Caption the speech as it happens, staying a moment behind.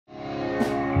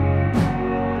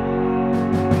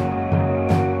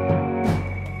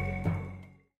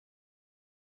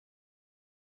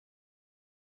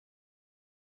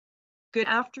Good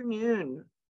afternoon.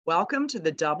 Welcome to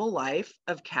the Double Life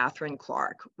of Katharine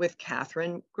Clark with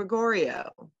Katharine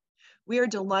Gregorio. We are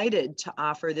delighted to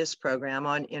offer this program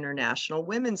on International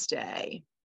Women's Day.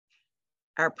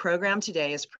 Our program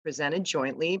today is presented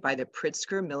jointly by the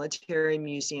Pritzker Military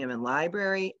Museum and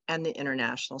Library and the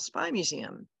International Spy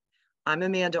Museum. I'm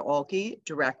Amanda Olke,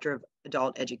 Director of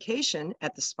Adult Education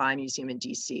at the Spy Museum in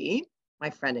DC. My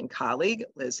friend and colleague,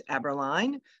 Liz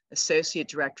Eberlein, Associate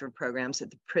Director of Programs at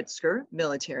the Pritzker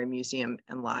Military Museum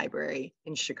and Library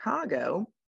in Chicago,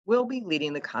 will be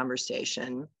leading the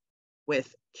conversation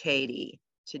with Katie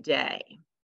today.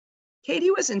 Katie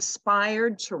was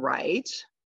inspired to write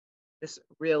this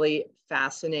really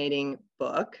fascinating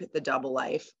book, The Double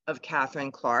Life of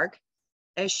Katharine Clark,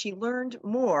 as she learned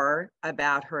more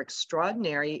about her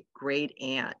extraordinary great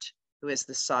aunt, who is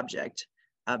the subject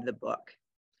of the book.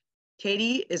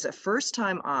 Katie is a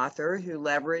first-time author who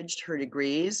leveraged her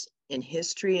degrees in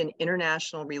history and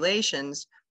international relations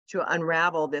to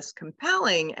unravel this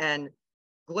compelling and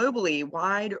globally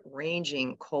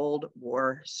wide-ranging Cold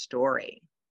War story.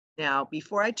 Now,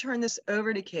 before I turn this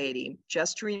over to Katie,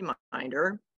 just a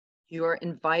reminder, you are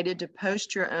invited to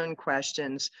post your own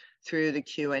questions through the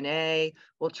Q&A.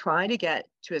 We'll try to get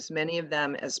to as many of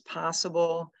them as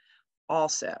possible.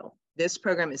 Also, this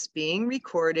program is being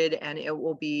recorded and it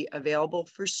will be available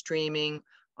for streaming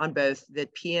on both the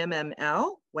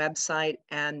PMML website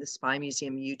and the Spy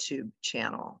Museum YouTube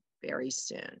channel very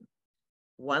soon.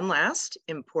 One last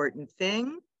important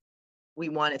thing, we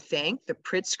want to thank the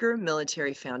Pritzker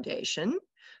Military Foundation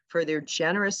for their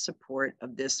generous support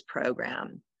of this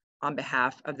program on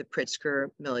behalf of the Pritzker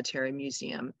Military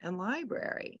Museum and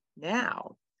Library.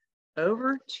 Now,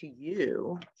 over to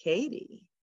you, Katie.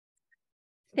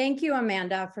 Thank you,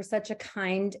 Amanda, for such a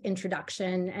kind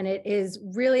introduction. And it is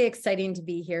really exciting to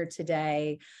be here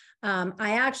today.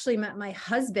 I actually met my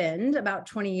husband about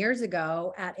 20 years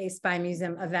ago at a Spy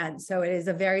Museum event. So it is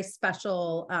a very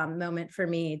special moment for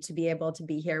me to be able to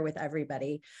be here with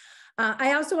everybody.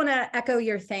 I also want to echo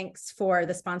your thanks for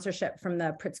the sponsorship from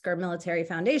the Pritzker Military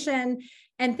Foundation,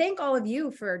 and thank all of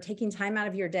you for taking time out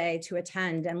of your day to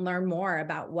attend and learn more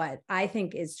about what I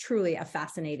think is truly a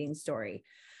fascinating story.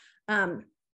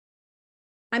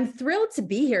 I'm thrilled to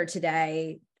be here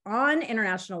today on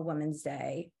International Women's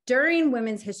Day during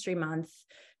Women's History Month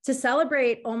to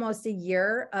celebrate almost a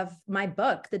year of my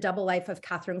book, The Double Life of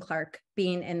Katharine Clark,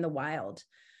 being in the wild.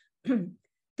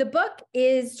 The book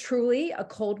is truly a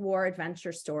Cold War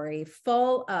adventure story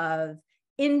full of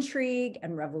intrigue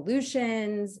and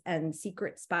revolutions and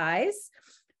secret spies,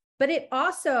 but it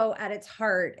also at its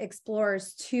heart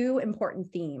explores two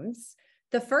important themes.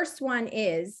 The first one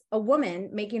is a woman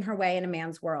making her way in a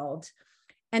man's world.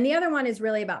 And the other one is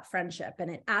really about friendship.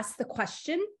 And it asks the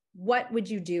question, what would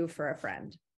you do for a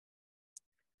friend?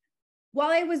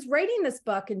 While I was writing this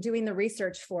book and doing the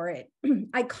research for it,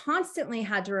 I constantly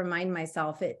had to remind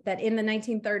myself that in the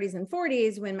 1930s and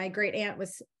 40s, when my great aunt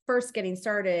was first getting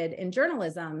started in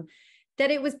journalism,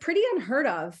 that it was pretty unheard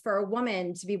of for a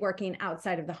woman to be working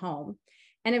outside of the home.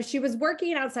 And if she was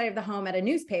working outside of the home at a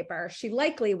newspaper, she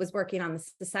likely was working on the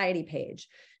society page.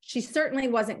 She certainly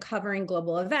wasn't covering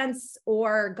global events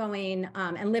or going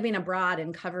and living abroad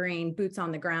and covering boots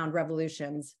on the ground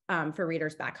revolutions for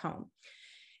readers back home.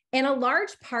 And a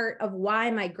large part of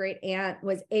why my great aunt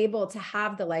was able to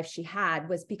have the life she had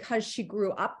was because she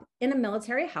grew up in a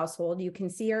military household. You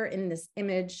can see her in this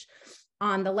image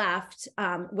on the left,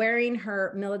 wearing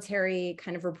her military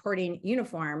kind of reporting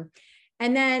uniform.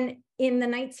 And then in the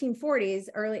 1940s,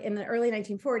 in the early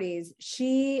 1940s,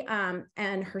 she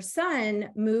and her son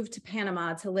moved to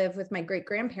Panama to live with my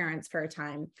great-grandparents for a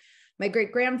time. My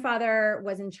great-grandfather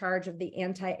was in charge of the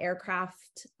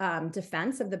anti-aircraft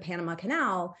defense of the Panama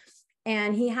Canal,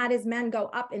 and he had his men go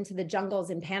up into the jungles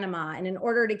in Panama. And in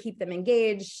order to keep them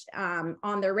engaged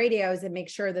on their radios and make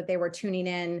sure that they were tuning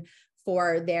in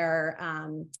for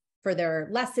their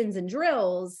lessons and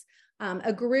drills,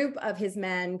 a group of his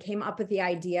men came up with the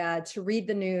idea to read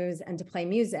the news and to play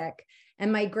music.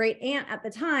 And my great aunt at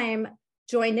the time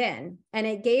joined in, and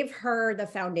it gave her the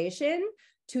foundation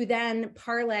to then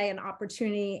parlay an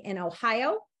opportunity in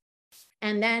Ohio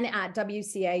and then at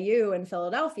WCAU in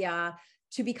Philadelphia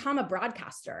to become a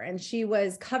broadcaster. And she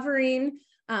was covering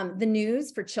the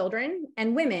news for children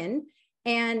and women.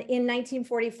 And in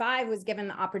 1945 was given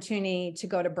the opportunity to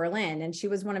go to Berlin. And she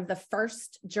was one of the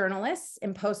first journalists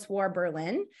in post-war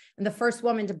Berlin and the first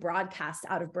woman to broadcast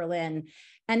out of Berlin.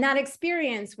 And that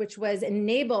experience, which was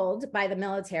enabled by the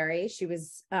military, she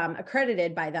was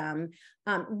accredited by them,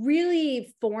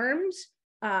 really formed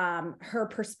her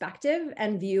perspective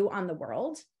and view on the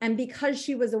world. And because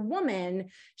she was a woman,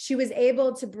 she was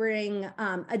able to bring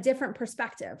a different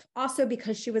perspective. Also,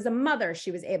 because she was a mother,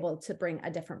 she was able to bring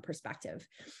a different perspective.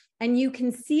 And you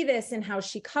can see this in how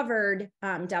she covered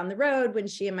down the road when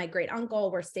she and my great uncle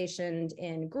were stationed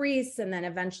in Greece and then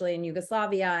eventually in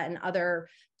Yugoslavia and other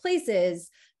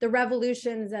places, the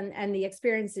revolutions and the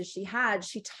experiences she had.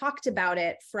 She talked about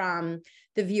it from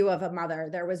the view of a mother.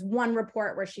 There was one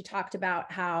report where she talked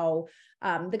about how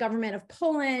the government of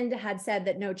Poland had said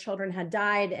that no children had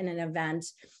died in an event.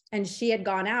 And she had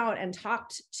gone out and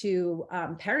talked to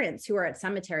parents who were at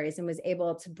cemeteries and was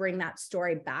able to bring that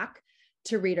story back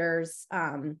to readers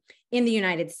in the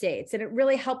United States. And it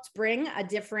really helped bring a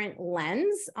different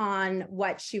lens on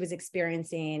what she was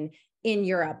experiencing in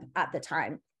Europe at the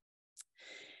time.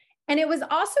 And it was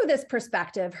also this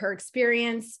perspective, her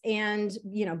experience and,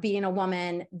 being a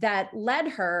woman, that led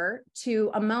her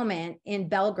to a moment in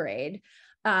Belgrade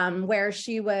where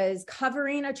she was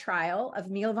covering a trial of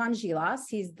Milovan Djilas.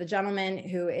 He's the gentleman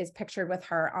who is pictured with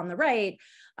her on the right,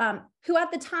 who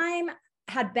at the time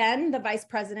had been the vice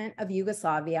president of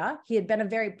Yugoslavia. He had been a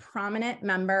very prominent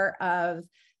member of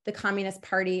the Communist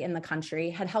Party in the country,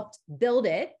 had helped build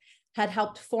it, had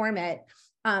helped form it,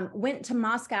 went to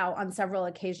Moscow on several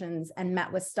occasions and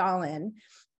met with Stalin.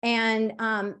 And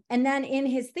then in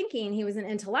his thinking, he was an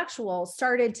intellectual,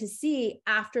 started to see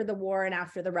after the war and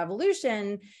after the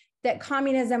revolution that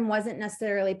communism wasn't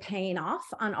necessarily paying off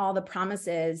on all the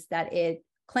promises that it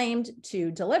claimed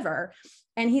to deliver.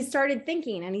 And he started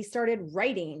thinking and he started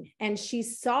writing, and she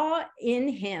saw in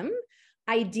him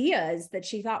ideas that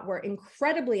she thought were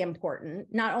incredibly important,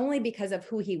 not only because of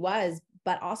who he was,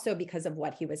 but also because of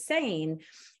what he was saying.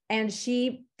 And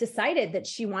she decided that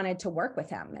she wanted to work with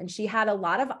him. And she had a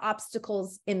lot of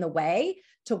obstacles in the way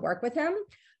to work with him.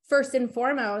 First and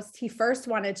foremost, he first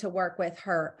wanted to work with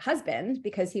her husband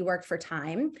because he worked for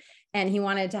Time and he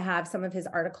wanted to have some of his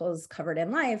articles covered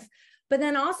in Life. But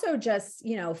then also just,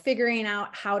 figuring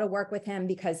out how to work with him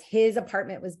because his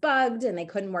apartment was bugged and they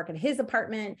couldn't work at his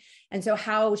apartment. And so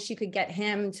how she could get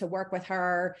him to work with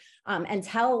her and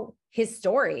tell his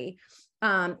story.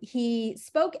 He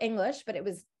spoke English, but it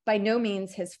was by no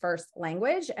means his first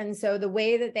language. And so the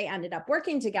way that they ended up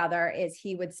working together is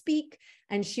he would speak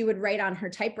and she would write on her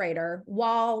typewriter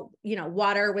while,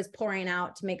 water was pouring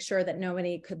out to make sure that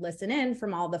nobody could listen in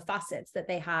from all the faucets that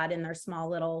they had in their small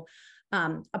little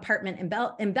apartment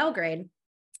in Belgrade.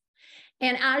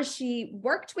 And as she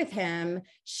worked with him,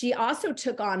 she also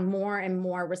took on more and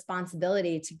more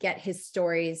responsibility to get his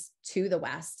stories to the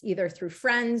West, either through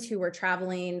friends who were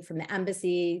traveling from the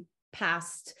embassy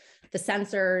past the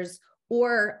censors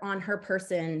or on her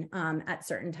person at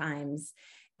certain times.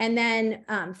 And then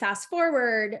fast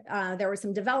forward, there were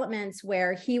some developments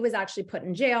where he was actually put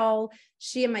in jail.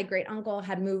 She and my great uncle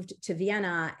had moved to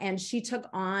Vienna, and she took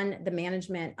on the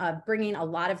management of bringing a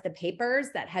lot of the papers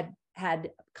that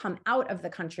had come out of the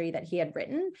country that he had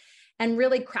written and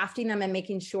really crafting them and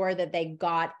making sure that they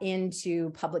got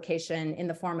into publication in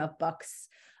the form of books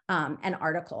and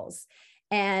articles.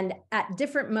 And at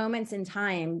different moments in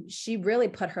time, she really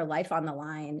put her life on the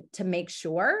line to make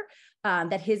sure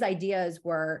that his ideas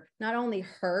were not only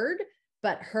heard,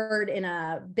 but heard in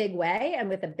a big way and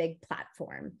with a big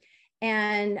platform.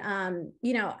 And,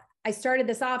 I started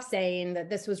this off saying that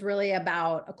this was really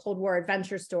about a Cold War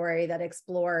adventure story that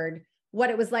explored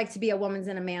what it was like to be a woman's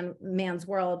in a man's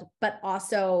world, but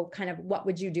also kind of what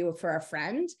would you do for a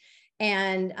friend.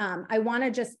 And I want to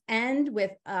just end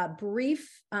with a brief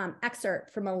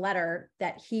excerpt from a letter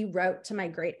that he wrote to my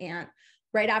great aunt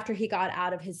right after he got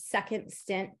out of his second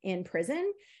stint in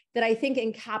prison that I think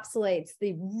encapsulates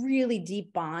the really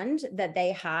deep bond that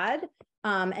they had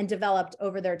and developed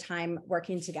over their time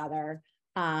working together.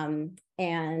 Bear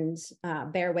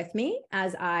with me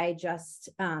as I just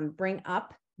bring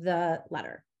up the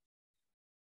letter.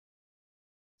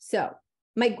 So,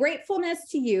 my gratefulness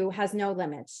to you has no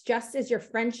limits, just as your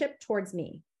friendship towards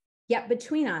me. Yet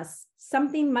between us,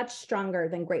 something much stronger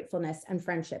than gratefulness and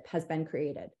friendship has been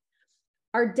created.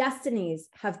 Our destinies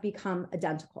have become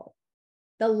identical.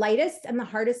 The lightest and the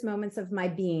hardest moments of my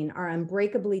being are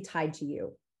unbreakably tied to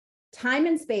you. Time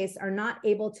and space are not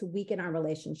able to weaken our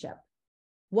relationship.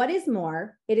 What is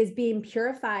more, it is being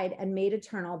purified and made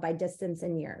eternal by distance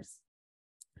and years.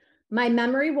 My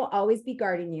memory will always be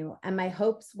guarding you, and my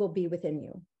hopes will be within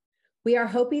you. We are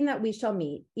hoping that we shall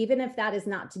meet, even if that is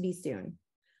not to be soon.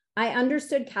 I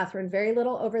understood Katharine very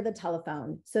little over the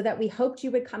telephone, so that we hoped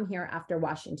you would come here after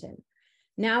Washington.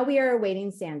 Now we are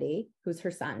awaiting Sandy, who's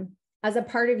her son, as a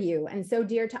part of you and so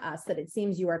dear to us that it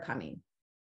seems you are coming.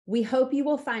 We hope you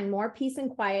will find more peace and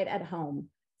quiet at home,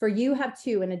 For you have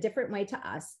too, in a different way to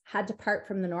us, had to part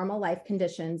from the normal life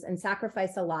conditions and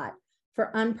sacrifice a lot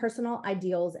for unpersonal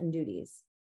ideals and duties.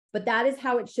 But that is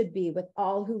how it should be with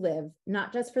all who live,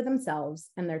 not just for themselves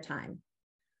and their time.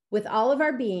 With all of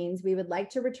our beings, we would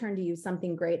like to return to you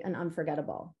something great and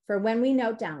unforgettable. For when we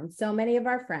note down so many of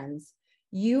our friends,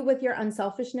 you with your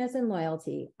unselfishness and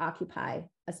loyalty occupy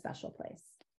a special place.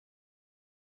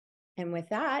 And with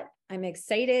that, I'm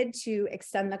excited to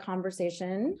extend the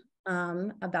conversation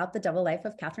about the double life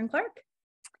of Katharine Clark.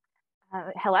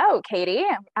 Hello, Katie.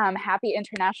 Happy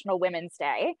International Women's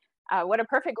Day. What a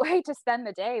perfect way to spend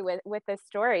the day with this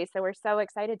story. So we're so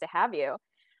excited to have you.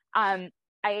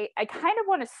 I kind of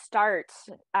want to start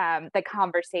the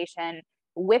conversation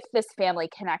with this family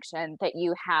connection that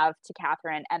you have to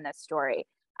Katharine and this story.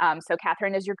 So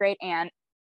Katharine is your great aunt.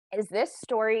 Is this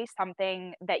story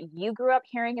something that you grew up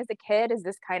hearing as a kid? Is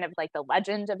this kind of like the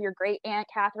legend of your great aunt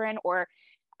Katharine? Or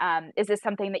is this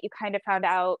something that you kind of found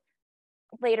out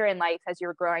later in life as you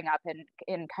were growing up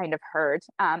and kind of heard?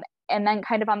 And then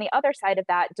kind of on the other side of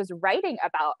that, does writing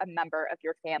about a member of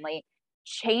your family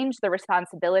change the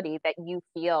responsibility that you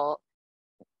feel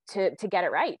to get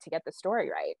it right, to get the story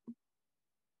right?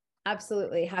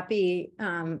 Absolutely. Happy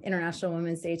International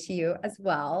Women's Day to you as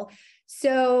well.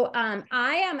 So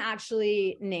I am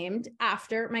actually named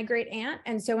after my great aunt.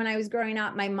 And so when I was growing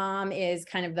up, my mom is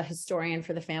kind of the historian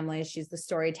for the family. She's the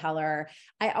storyteller.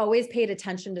 I always paid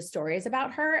attention to stories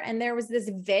about her. And there was this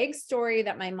vague story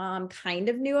that my mom kind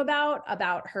of knew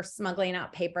about her smuggling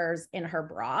out papers in her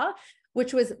bra,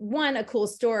 which was one, a cool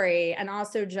story, and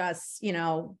also just,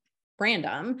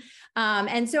 random.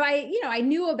 And so I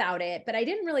knew about it, but I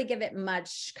didn't really give it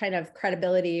much kind of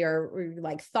credibility or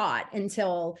like thought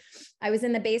until I was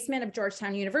in the basement of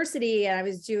Georgetown University, and I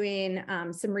was doing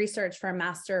some research for a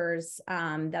master's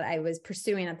that I was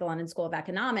pursuing at the London School of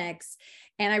Economics.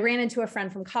 And I ran into a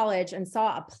friend from college and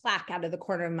saw a plaque out of the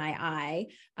corner of my eye.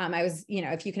 I was,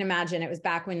 if you can imagine, it was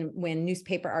back when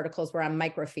newspaper articles were on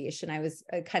microfiche, and I was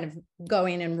kind of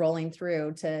going and rolling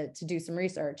through to do some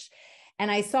research. And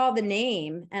I saw the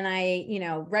name, and I,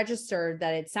 registered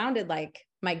that it sounded like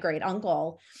my great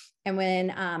uncle. And when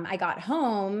I got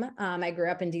home, I grew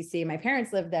up in DC, my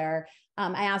parents lived there.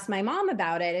 I asked my mom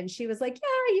about it, and she was like,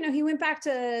 yeah, he went back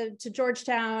to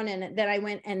Georgetown. And then I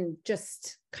went and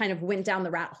just kind of went down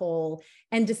the rat hole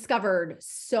and discovered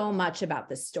so much about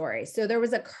this story. So there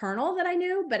was a kernel that I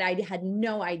knew, but I had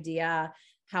no idea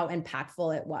how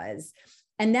impactful it was.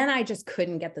 And then I just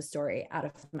couldn't get the story out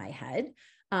of my head.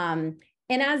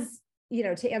 And as,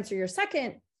 to answer your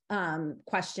second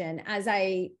question, as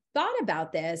I thought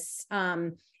about this,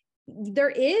 there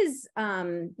is,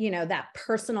 that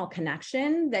personal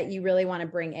connection that you really want to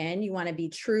bring in. You want to be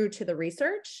true to the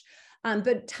research.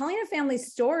 But telling a family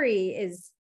story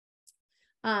is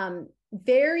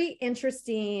very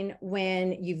interesting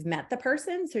when you've met the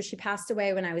person. So she passed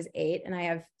away when I was 8, and I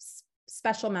have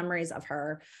special memories of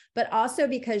her, but also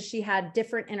because she had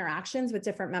different interactions with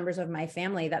different members of my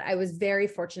family that I was very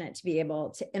fortunate to be able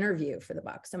to interview for the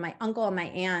book. So my uncle and my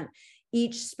aunt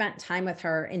each spent time with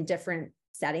her in different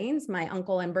settings. My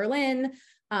uncle in Berlin,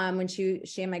 when she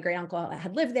and my great uncle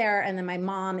had lived there, and then my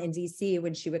mom in DC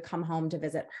when she would come home to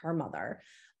visit her mother.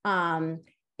 And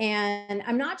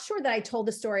I'm not sure that I told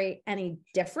the story any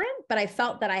different, but I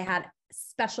felt that I had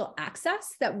special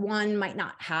access that one might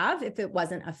not have if it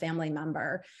wasn't a family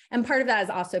member. And part of that is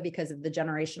also because of the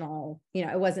generational,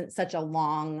 it wasn't such a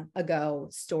long ago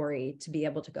story to be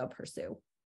able to go pursue.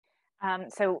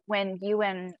 So when you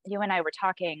and I were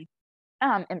talking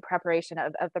in preparation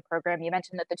of the program, you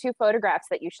mentioned that the 2 photographs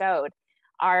that you showed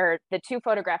are the 2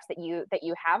 photographs that you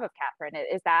have of Katharine.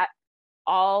 Is that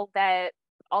all that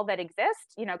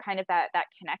exists? Kind of that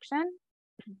connection?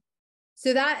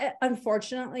 So that,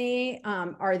 unfortunately,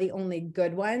 are the only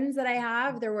good ones that I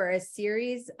have. There were a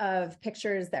series of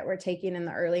pictures that were taken in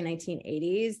the early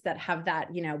 1980s that have that,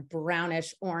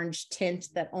 brownish orange tint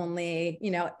that only,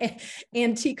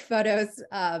 antique photos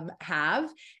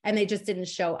have, and they just didn't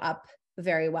show up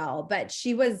very well. But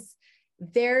she was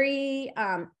very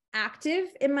active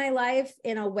in my life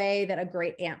in a way that a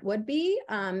great aunt would be.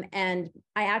 And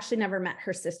I actually never met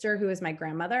her sister, who was my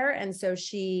grandmother. And so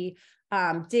she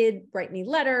did write me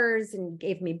letters and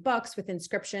gave me books with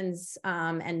inscriptions,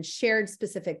 and shared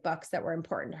specific books that were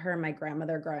important to her and my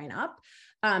grandmother growing up.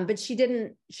 But she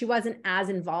wasn't as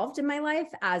involved in my life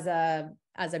as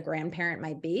a grandparent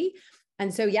might be.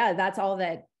 And so, yeah, that's all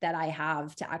that I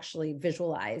have to actually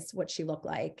visualize what she looked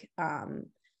like.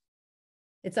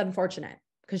 It's unfortunate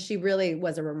because she really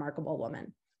was a remarkable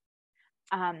woman.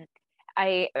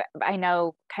 I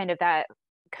know kind of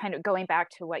going back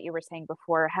to what you were saying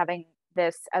before, having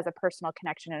this as a personal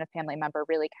connection and a family member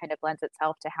really kind of lends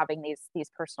itself to having these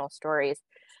personal stories.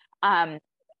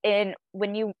 And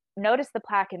when you notice the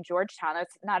plaque in Georgetown,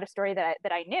 that's not a story that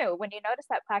I knew. When you notice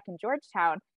that plaque in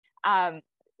Georgetown,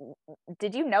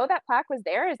 did you know that plaque was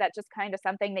there? Is that just kind of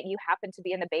something that you happened to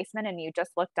be in the basement and you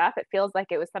just looked up? It feels like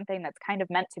it was something that's kind of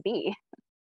meant to be.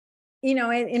 You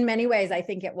know, in many ways, I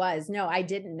think it was. No, I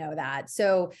didn't know that.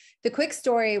 So the quick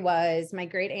story was my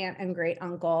great aunt and great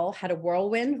uncle had a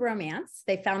whirlwind romance.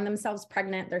 They found themselves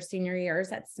pregnant their senior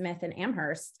years at Smith and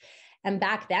Amherst. And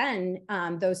back then,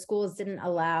 those schools didn't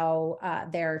allow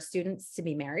their students to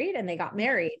be married, and they got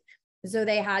married. So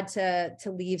they had to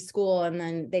leave school, and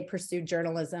then they pursued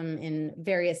journalism in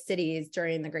various cities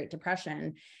during the Great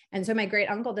Depression. And so my great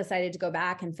uncle decided to go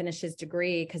back and finish his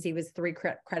degree because he was 3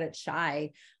 credits shy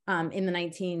in the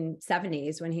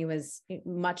 1970s, when he was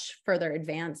much further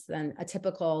advanced than a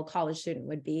typical college student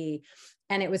would be.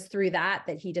 And it was through that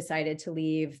he decided to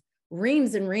leave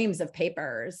reams and reams of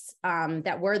papers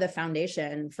that were the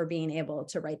foundation for being able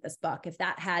to write this book.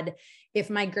 If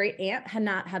my great aunt had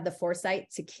not had the foresight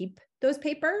to keep those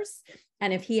papers,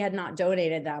 and if he had not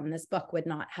donated them, this book would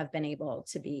not have been able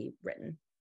to be written.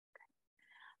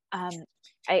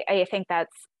 I think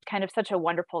that's kind of such a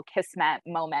wonderful kismet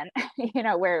moment, you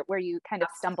know, where you kind of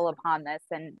stumble upon this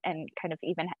and kind of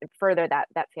even further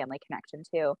that family connection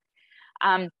too.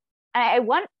 I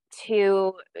want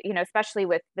to, you know, especially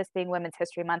with this being Women's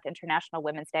History Month, International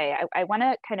Women's Day, I want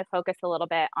to kind of focus a little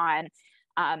bit on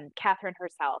Katharine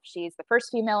herself. She's the first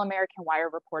female American wire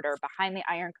reporter behind the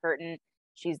Iron Curtain.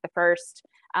 She's the first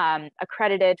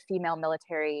accredited female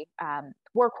military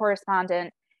war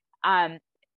correspondent.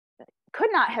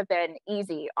 Could not have been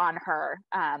easy on her,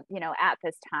 you know, at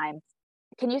this time.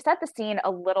 Can you set the scene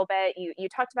a little bit? You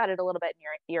talked about it a little bit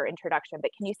in your introduction,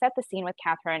 but can you set the scene with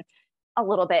Katharine a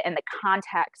little bit in the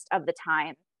context of the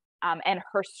time and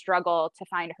her struggle to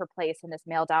find her place in this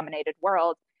male-dominated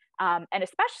world, and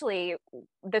especially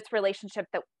this relationship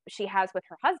that she has with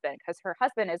her husband, because her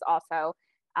husband is also,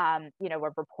 you know, a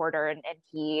reporter, and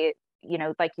he, you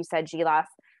know, like you said, Gilas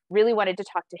really wanted to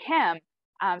talk to him.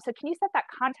 So can you set that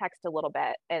context a little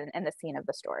bit in the scene of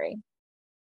the story?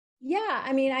 Yeah,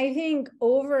 I mean, I think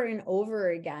over and over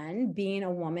again, being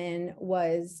a woman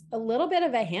was a little bit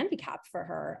of a handicap for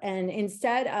her. And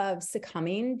instead of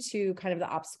succumbing to kind of the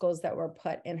obstacles that were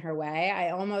put in her way,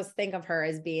 I almost think of her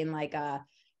as being like a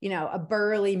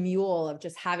burly mule of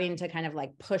just having to kind of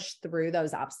like push through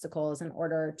those obstacles in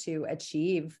order to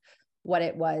achieve what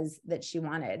it was that she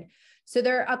wanted. So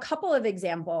there are a couple of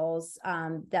examples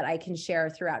that I can share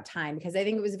throughout time, because I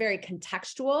think it was very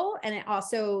contextual, and it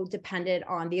also depended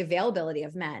on the availability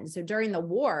of men. So during the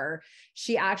war,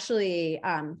 she actually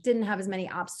didn't have as many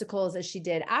obstacles as she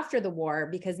did after the war,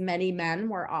 because many men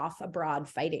were off abroad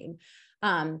fighting.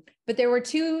 But there were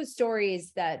 2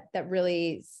 stories that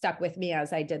really stuck with me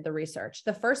as I did the research.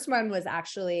 The first one was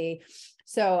actually,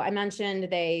 so I mentioned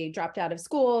they dropped out of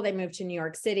school, they moved to New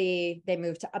York City, they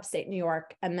moved to upstate New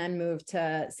York, and then moved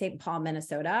to St. Paul,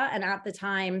 Minnesota. And at the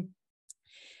time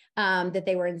that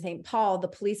they were in St. Paul, the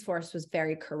police force was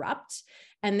very corrupt.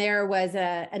 And there was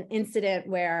an incident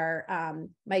where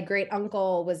my great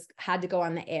uncle had to go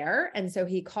on the air. And so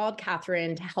he called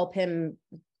Katharine to help him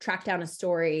track down a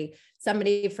story.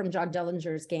 Somebody from John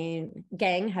Dillinger's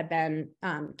gang had been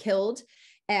killed.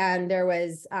 And there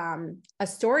was a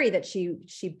story that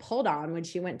she pulled on when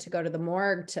she went to go to the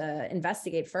morgue to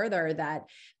investigate further, that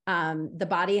the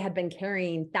body had been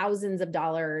carrying thousands of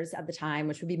dollars at the time,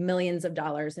 which would be millions of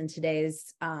dollars in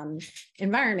today's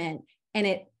environment, and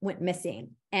it went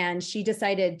missing. And she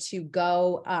decided to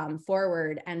go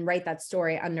forward and write that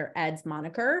story under Ed's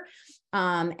moniker.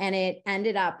 And it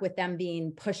ended up with them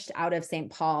being pushed out of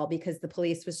St. Paul because the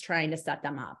police was trying to set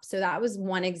them up. So that was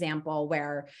one example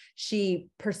where she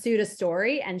pursued a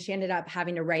story and she ended up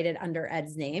having to write it under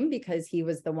Ed's name, because he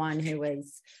was the one who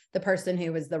was the person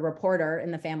who was the reporter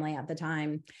in the family at the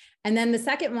time. And then the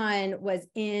second one was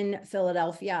in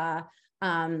Philadelphia.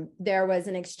 There was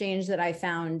an exchange that I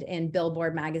found in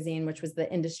Billboard magazine, which was the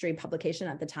industry publication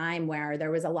at the time, where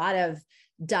there was a lot of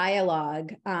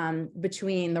dialogue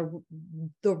between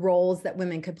the roles that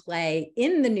women could play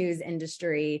in the news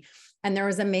industry. And there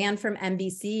was a man from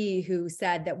NBC who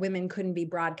said that women couldn't be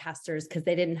broadcasters because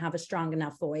they didn't have a strong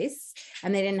enough voice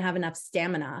and they didn't have enough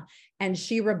stamina. And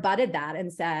she rebutted that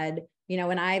and said, you know,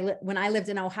 when I lived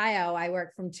in Ohio, I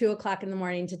worked from 2 o'clock in the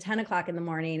morning to 10 o'clock in the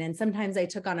morning. And sometimes I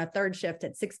took on a third shift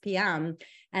at 6 p.m.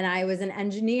 And I was an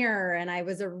engineer and I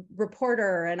was a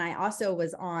reporter and I also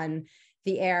was on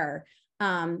the air.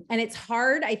 And it's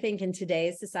hard, I think, in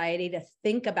today's society to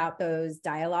think about those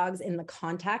dialogues in the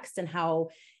context and how,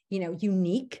 you know,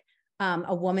 unique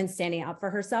a woman standing up for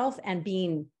herself and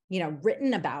being,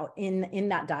 written about in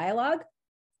that dialogue,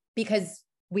 because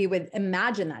we would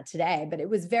imagine that today, but it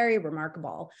was very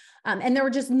remarkable. And there were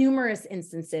just numerous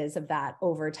instances of that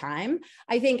over time.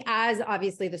 I think as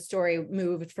obviously the story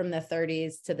moved from the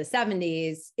 30s to the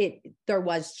 70s, there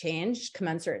was change,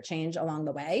 commensurate change along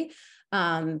the way.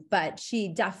 But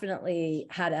she definitely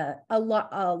had a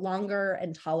longer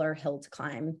and taller hill to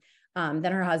climb than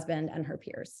her husband and her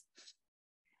peers.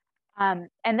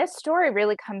 And this story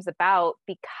really comes about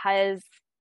because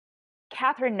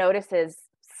Katharine notices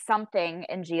something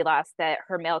in Gilas that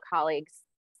her male colleagues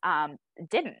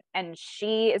didn't. And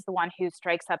she is the one who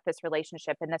strikes up this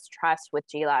relationship and this trust with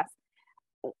Gilas.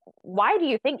 Why do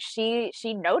you think she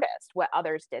noticed what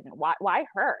others didn't? Why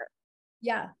her?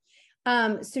 Yeah.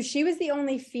 So she was the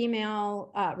only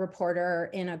female reporter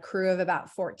in a crew of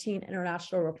about 14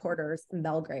 international reporters in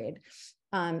Belgrade.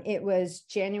 It was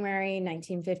January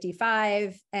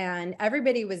 1955, and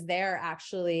everybody was there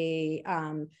actually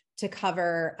to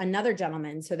cover another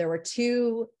gentleman. So there were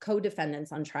two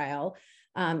co-defendants on trial,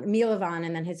 Milovan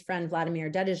and then his friend Vladimir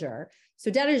Dedijer.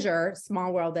 So Dedijer,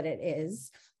 small world that it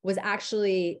is, was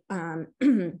actually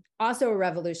also a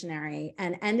revolutionary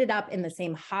and ended up in the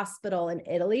same hospital in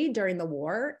Italy during the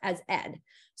war as Ed.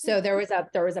 So there was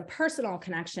a personal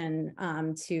connection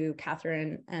to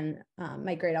Katharine and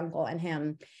my great uncle and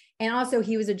him. And also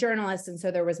he was a journalist, and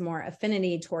so there was more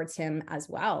affinity towards him as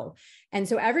well. And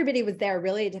so everybody was there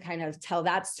really to kind of tell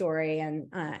that story. And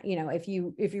if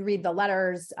you read the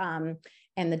letters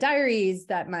and the diaries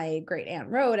that my great aunt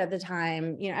wrote at the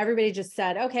time, everybody just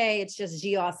said, okay, it's just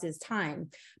Gilas's time.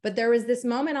 But there was this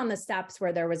moment on the steps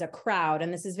where there was a crowd,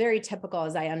 and this is very typical,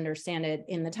 as I understand it,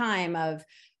 in the time of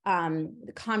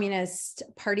the Communist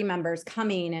Party members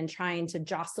coming and trying to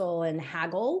jostle and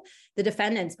haggle the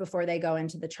defendants before they go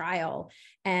into the trial.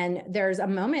 And there's a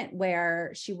moment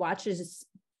where she watches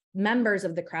members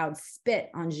of the crowd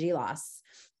spit on Gilas.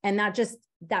 And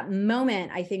that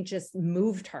moment, I think, just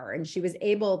moved her. And she was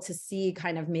able to see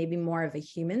kind of maybe more of a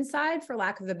human side, for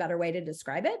lack of a better way to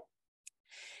describe it.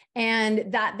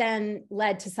 And that then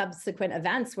led to subsequent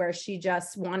events where she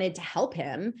just wanted to help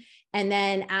him. And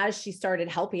then as she started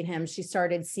helping him, she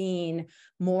started seeing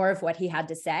more of what he had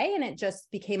to say. And it just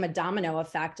became a domino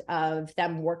effect of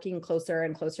them working closer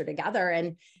and closer together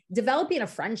and developing a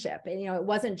friendship. And, it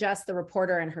wasn't just the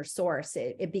reporter and her source.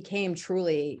 It became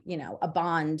truly, a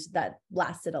bond that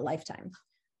lasted a lifetime.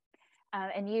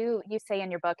 And you say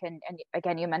in your book, and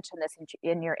again, you mentioned this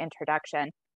in your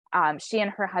introduction, she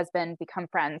and her husband become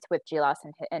friends with Gilas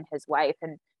and his wife.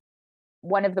 And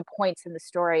one of the points in the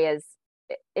story is,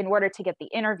 in order to get the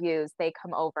interviews, they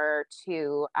come over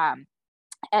to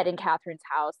Ed and Katharine's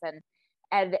house, and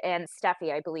Ed and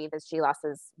Steffi, I believe, is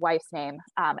Gilas's wife's name,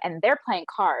 and they're playing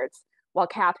cards while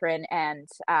Katharine and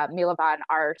Milovan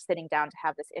are sitting down to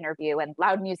have this interview, and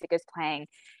loud music is playing,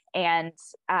 and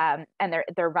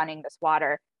they're running this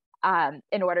water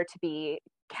in order to be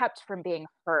kept from being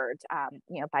heard,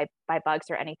 by bugs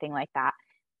or anything like that.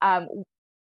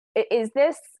 Is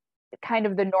this kind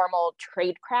of the normal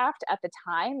tradecraft at the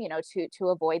time, to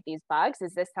avoid these bugs?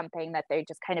 Is this something that they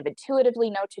just kind of intuitively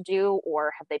know to do,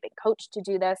 or have they been coached to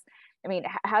do this? I mean,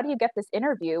 how do you get this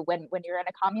interview when you're in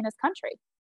a communist country?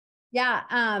 Yeah.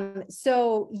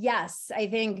 So yes, I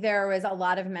think there was a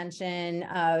lot of mention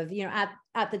of,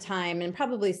 at the time, and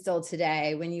probably still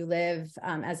today, when you live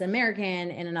as an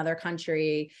American in another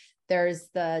country, there's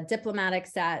the diplomatic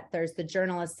set, there's the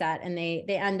journalist set, and they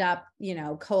end up,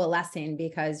 coalescing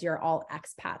because you're all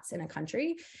expats in a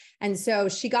country. And so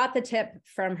she got the tip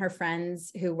from her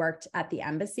friends who worked at the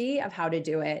embassy of how to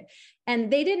do it. And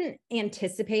they didn't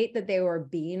anticipate that they were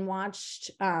being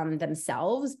watched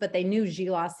themselves, but they knew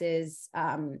Gilas's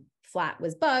flat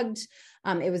was bugged.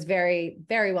 It was very,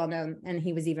 very well known, and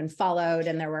he was even followed.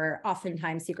 And there were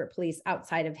oftentimes secret police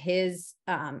outside of his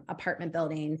apartment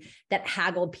building that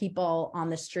haggled people on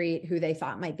the street who they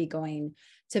thought might be going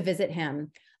to visit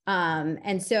him.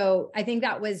 And so I think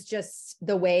that was just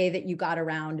the way that you got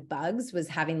around bugs, was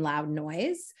having loud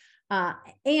noise.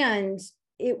 And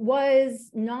it was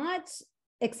not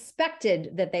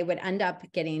expected that they would end up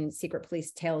getting secret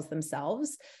police tails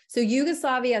themselves. So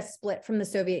Yugoslavia split from the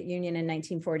Soviet Union in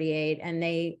 1948, and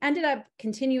they ended up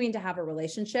continuing to have a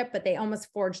relationship, but they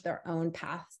almost forged their own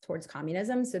path towards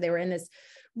communism. So they were in this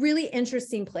really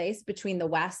interesting place between the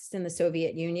West and the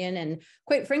Soviet Union, and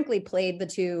quite frankly, played the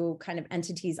two kind of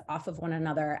entities off of one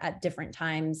another at different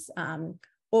times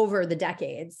over the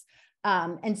decades.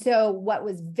 And so what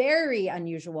was very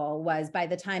unusual was by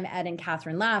the time Ed and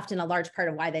Katharine left, and a large part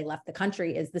of why they left the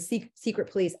country is the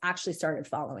secret police actually started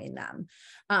following them.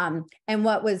 And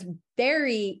what was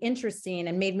very interesting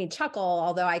and made me chuckle,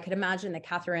 although I could imagine that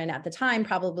Katharine at the time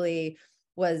probably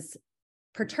was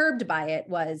perturbed by it,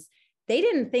 was they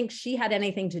didn't think she had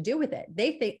anything to do with it.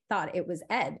 They thought it was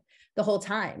Ed the whole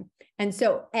time. And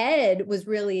so Ed was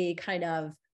really kind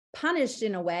of punished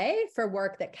in a way for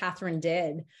work that Katharine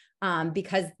did,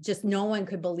 because just no one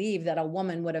could believe that a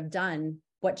woman would have done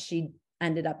what she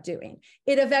ended up doing.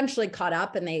 It eventually caught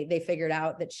up and they figured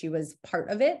out that she was part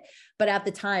of it. But at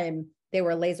the time, they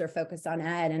were laser focused on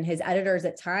Ed, and his editors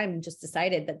at time just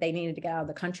decided that they needed to get out of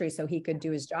the country so he could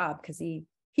do his job, because he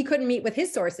couldn't meet with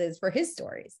his sources for his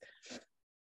stories.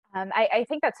 I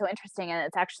think that's so interesting. And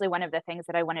it's actually one of the things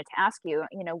that I wanted to ask you.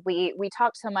 We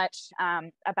talked so much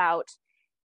about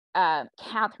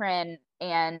Katharine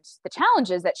and the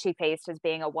challenges that she faced as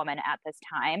being a woman at this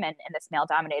time and in this male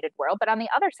dominated world. But on the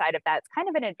other side of that, it's kind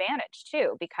of an advantage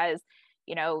too, because,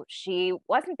 she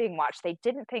wasn't being watched. They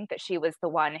didn't think that she was the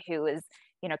one who was,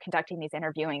 conducting these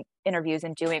interviews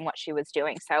and doing what she was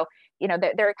doing. So,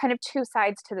 there are kind of two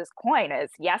sides to this coin. Is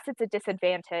yes, it's a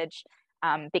disadvantage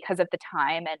because of the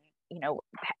time and,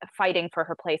 fighting for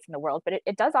her place in the world, but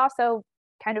it does also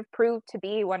kind of prove to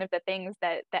be one of the things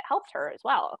that helped her as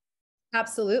well.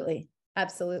 Absolutely.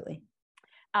 Absolutely.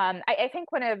 I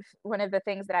think one of the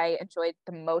things that I enjoyed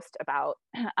the most about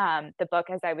the book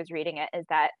as I was reading it is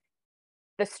that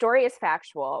the story is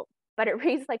factual, but it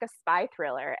reads like a spy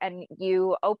thriller. And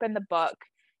you open the book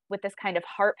with this kind of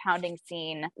heart-pounding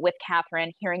scene with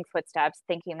Katharine hearing footsteps,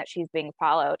 thinking that she's being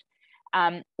followed.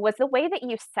 Was the way that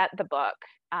you set the book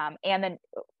and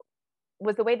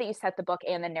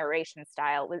the narration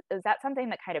style, was that something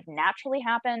that kind of naturally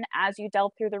happened as you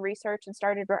delved through the research and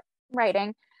started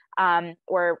writing?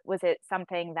 Or was it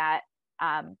something that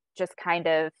just kind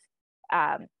of,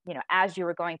 as you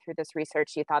were going through this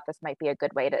research, you thought this might be a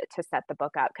good way to set the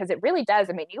book up? Because it really does.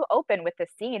 I mean, you open with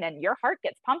this scene and your heart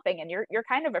gets pumping and you're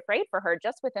kind of afraid for her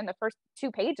just within the first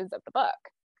 2 pages of the book.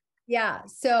 Yeah.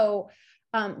 So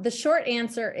the short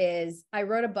answer is I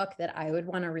wrote a book that I would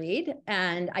want to read,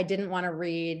 and I didn't want to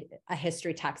read a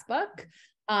history textbook.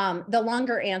 The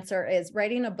longer answer is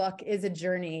writing a book is a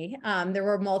journey. There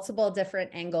were multiple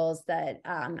different angles that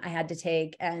I had to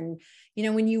take. And,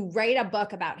 when you write a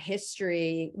book about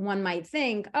history, one might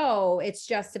think, oh, it's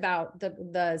just about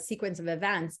the sequence of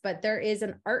events, but there is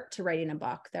an art to writing a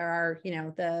book. There are,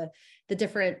 the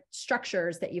different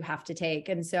structures that you have to take.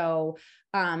 And so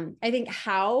I think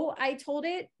how I told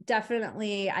it,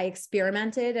 definitely I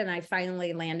experimented and I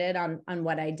finally landed on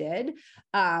what I did.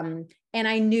 And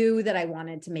I knew that I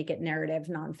wanted to make it narrative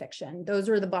nonfiction. Those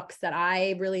were the books that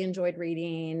I really enjoyed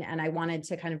reading. And I wanted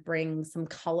to kind of bring some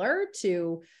color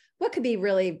to what could be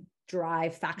really dry,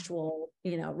 factual,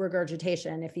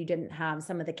 regurgitation if you didn't have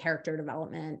some of the character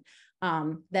development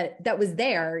that was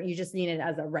there. You just needed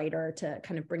as a writer to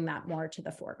kind of bring that more to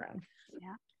the foreground.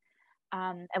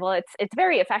 Yeah. Well, it's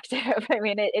very effective. I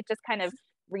mean, it just kind of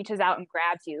reaches out and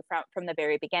grabs you from the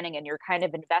very beginning, and you're kind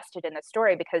of invested in the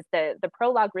story because the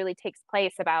prologue really takes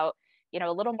place about,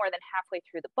 a little more than halfway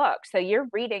through the book. So you're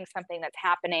reading something that's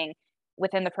happening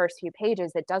within the first few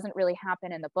pages that doesn't really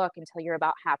happen in the book until you're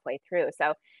about halfway through.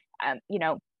 So,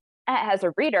 as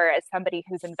a reader, as somebody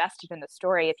who's invested in the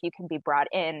story, if you can be brought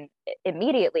in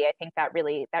immediately, I think that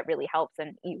really helps.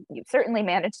 And you've certainly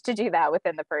managed to do that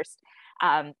within the first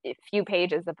few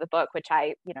pages of the book, which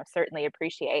I, certainly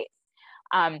appreciate.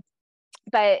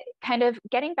 But kind of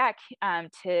getting back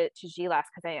to Gilas,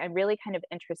 because I'm really kind of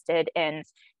interested in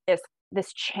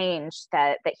this change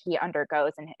that he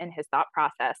undergoes in his thought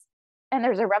process. And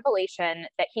there's a revelation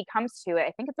that he comes to,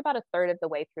 I think it's about a third of the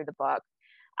way through the book.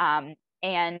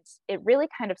 And it really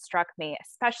kind of struck me,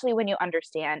 especially when you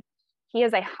understand he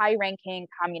is a high-ranking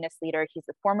communist leader. He's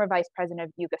the former vice president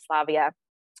of Yugoslavia.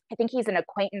 I think he's an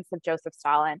acquaintance of Joseph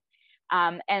Stalin.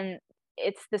 And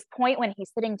it's this point when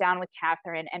he's sitting down with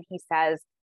Katharine and he says,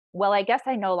 well, I guess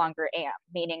I no longer am,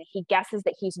 meaning he guesses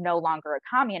that he's no longer a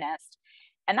communist.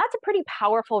 And that's a pretty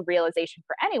powerful realization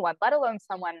for anyone, let alone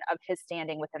someone of his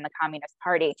standing within the Communist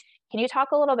Party. Can you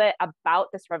talk a little bit about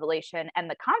this revelation and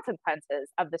the consequences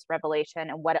of this revelation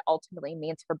and what it ultimately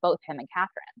means for both him and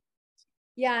Katharine?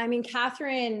 Yeah, I mean,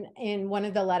 Katharine, in one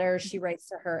of the letters she writes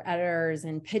to her editors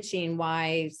and pitching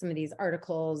why some of these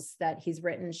articles that he's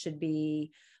written should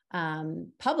be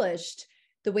published,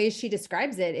 the way she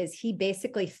describes it is he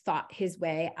basically thought his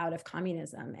way out of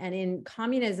communism. And in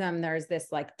communism, there's this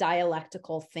like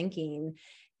dialectical thinking.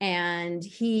 And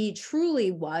he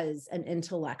truly was an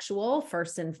intellectual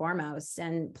first and foremost,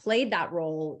 and played that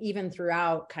role even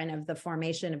throughout kind of the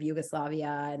formation of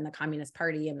Yugoslavia and the Communist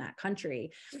Party in that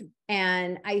country.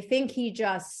 And I think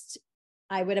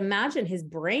I would imagine his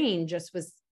brain just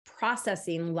was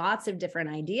processing lots of different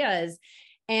ideas.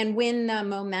 And when the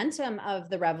momentum of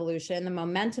the revolution, the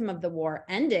momentum of the war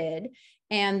ended,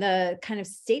 and the kind of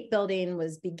state building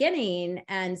was beginning,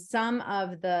 and some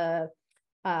of the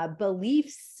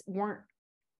beliefs weren't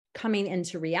coming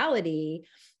into reality,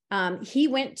 he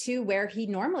went to where he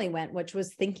normally went, which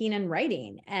was thinking and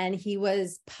writing. And he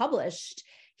was published.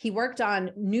 He worked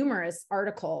on numerous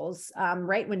articles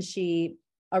right when she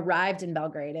arrived in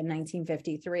Belgrade in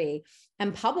 1953,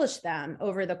 and published them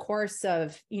over the course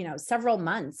of, several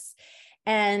months.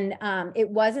 And it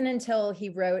wasn't until he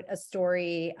wrote a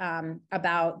story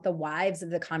about the wives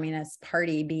of the Communist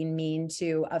Party being mean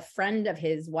to a friend of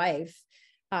his wife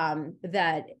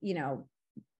that,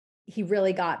 he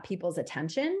really got people's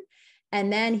attention.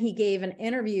 And then he gave an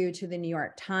interview to the New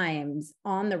York Times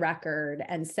on the record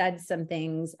and said some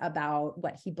things about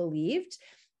what he believed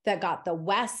that got the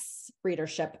West's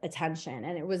readership attention.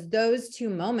 And it was those two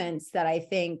moments that I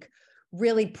think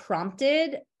really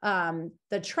prompted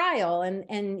the trial.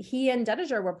 And he and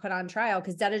Dedejer were put on trial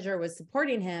because Dedejer was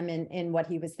supporting him in what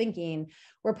he was thinking,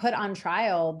 were put on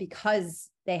trial because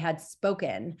they had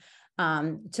spoken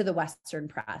to the Western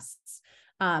press.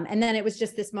 And then it was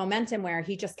just this momentum where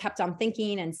he just kept on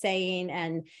thinking and saying,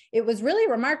 and it was really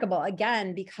remarkable,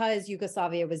 again, because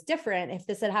Yugoslavia was different. If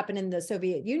this had happened in the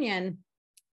Soviet Union,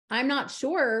 I'm not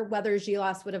sure whether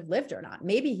Gilas would have lived or not.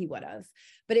 Maybe he would have,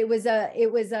 but it was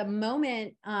a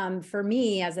moment for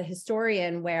me as a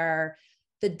historian where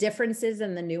the differences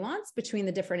and the nuance between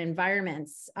the different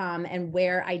environments and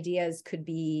where ideas could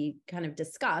be kind of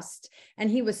discussed.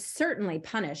 And he was certainly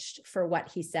punished for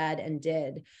what he said and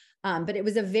did. But it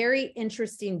was a very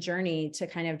interesting journey to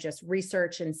kind of just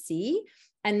research and see,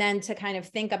 and then to kind of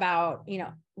think about,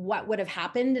 what would have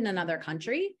happened in another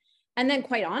country. And then,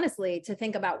 quite honestly, to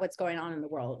think about what's going on in the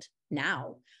world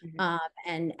now,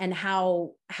 and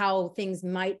how things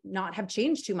might not have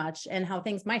changed too much, and how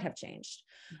things might have changed.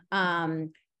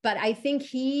 But I think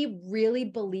he really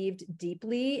believed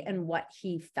deeply in what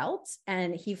he felt,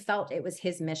 and he felt it was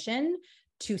his mission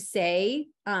to say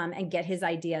and get his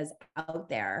ideas out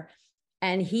there.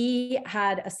 And he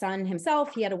had a son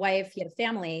himself, he had a wife, he had a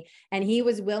family, and he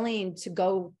was willing to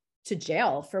go to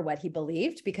jail for what he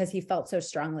believed because he felt so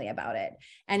strongly about it.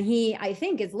 And he, I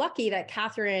think, is lucky that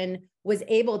Katharine was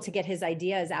able to get his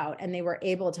ideas out, and they were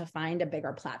able to find a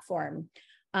bigger platform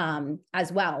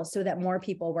as well, so that more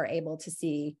people were able to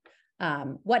see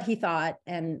what he thought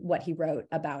and what he wrote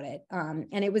about it.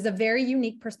 And it was a very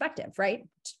unique perspective, right?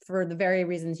 For the very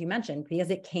reasons you mentioned,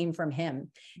 because it came from him.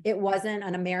 It wasn't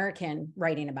an American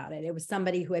writing about it. It was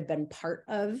somebody who had been part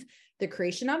of the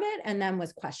creation of it and then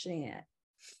was questioning it.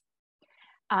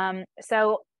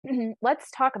 So let's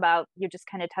talk about, you just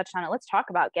kind of touched on it. Let's talk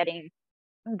about getting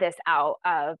this out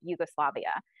of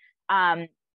Yugoslavia. How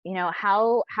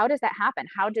does that happen?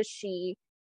 How does she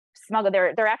smuggle?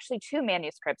 There are actually two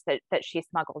manuscripts that she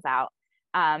smuggles out.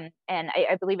 And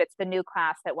I believe it's the new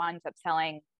class that winds up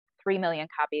selling 3 million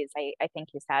copies, I think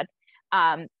you said.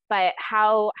 But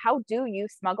how do you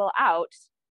smuggle out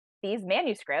these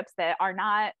manuscripts that are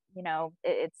not,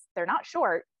 they're not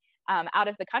short, out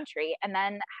of the country? And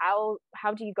then how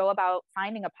do you go about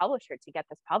finding a publisher to get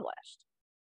this published?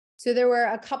 So there were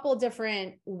a couple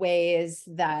different ways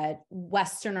that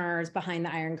Westerners behind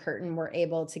the Iron Curtain were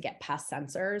able to get past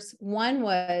censors. One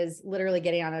was literally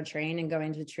getting on a train and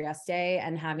going to Trieste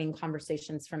and having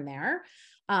conversations from there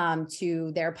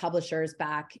to their publishers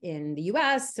back in the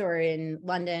US or in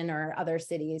London or other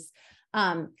cities.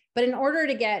 But in order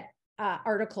to get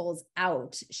articles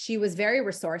out, she was very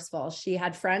resourceful. She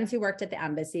had friends who worked at the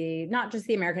embassy, not just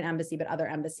the American embassy, but other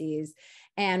embassies.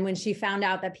 And when she found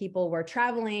out that people were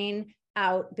traveling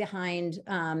out behind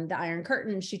the Iron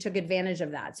Curtain, she took advantage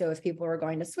of that. So if people were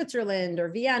going to Switzerland or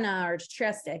Vienna or to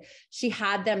Trieste, she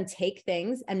had them take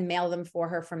things and mail them for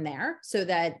her from there so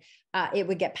that it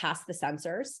would get past the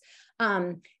censors.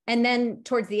 And then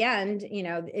towards the end,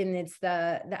 and it's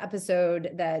the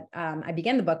episode that I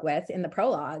began the book with in the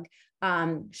prologue,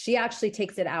 she actually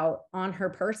takes it out on her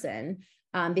person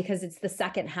because it's the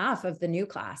second half of the new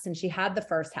class. And she had the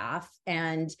first half.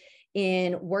 And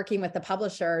in working with the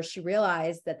publisher, she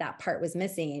realized that part was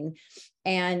missing.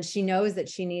 And she knows that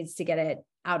she needs to get it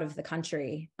out of the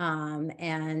country.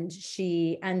 And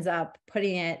she ends up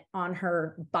putting it on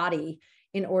her body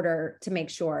in order to make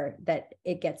sure that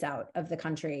it gets out of the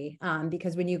country.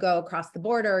 Because when you go across the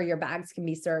border, your bags can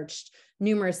be searched,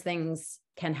 numerous things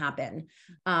can happen.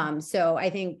 So I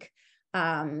think,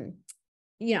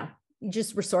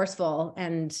 just resourceful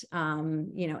and,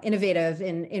 innovative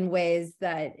in ways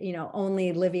that,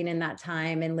 only living in that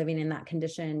time and living in that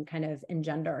condition kind of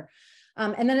engender.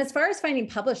 And then as far as finding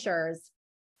publishers,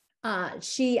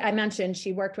 I mentioned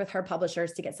she worked with her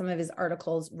publishers to get some of his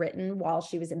articles written while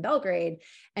she was in Belgrade.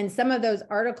 And some of those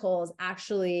articles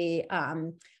actually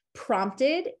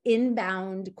prompted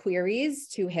inbound queries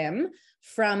to him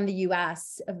from the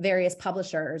US, various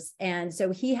publishers. And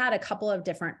so he had a couple of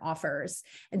different offers.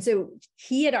 And so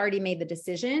he had already made the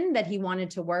decision that he wanted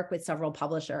to work with several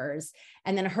publishers.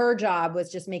 And then her job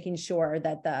was just making sure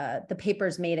that the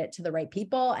papers made it to the right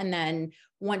people. And then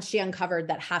once she uncovered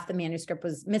that half the manuscript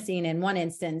was missing in one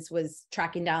instance, was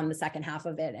tracking down the second half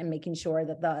of it and making sure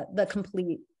that the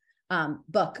complete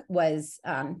book was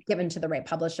given to the right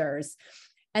publishers.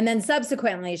 And then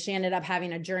subsequently, she ended up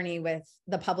having a journey with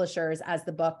the publishers as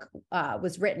the book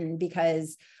was written,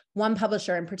 because one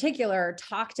publisher in particular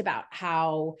talked about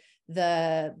how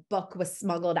the book was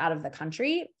smuggled out of the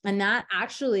country. And that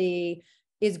actually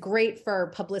is great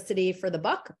for publicity for the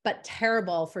book, but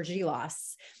terrible for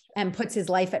Gilas and puts his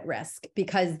life at risk,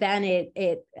 because then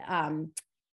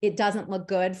it doesn't look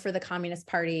good for the Communist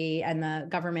Party and the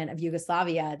government of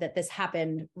Yugoslavia that this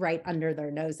happened right under their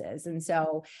noses. And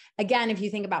so again, if you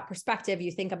think about perspective,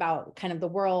 you think about kind of the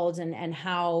world and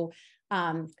how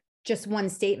just one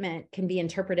statement can be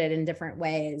interpreted in different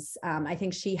ways. I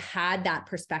think she had that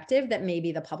perspective that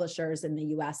maybe the publishers in the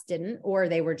US didn't, or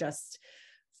they were just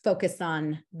focused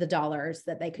on the dollars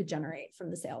that they could generate from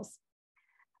the sales.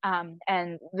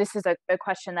 And this is a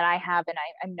question that I have, and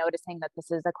I'm noticing that this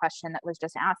is a question that was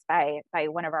just asked by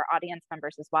one of our audience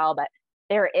members as well. But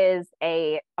there is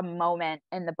a moment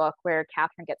in the book where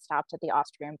Katharine gets stopped at the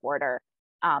Austrian border,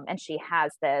 and she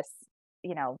has this,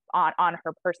 on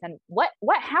her person. What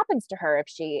happens to her if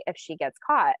she gets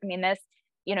caught? I mean, this,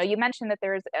 you mentioned that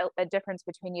there's a difference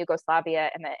between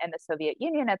Yugoslavia and the Soviet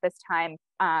Union at this time,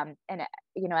 and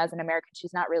as an American,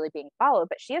 she's not really being followed,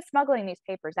 but she is smuggling these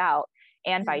papers out,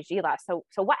 and by Gilas. So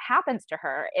what happens to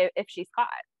her if she's caught?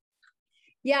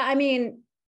 Yeah, I mean,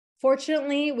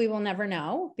 fortunately, we will never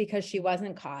know because she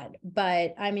wasn't caught.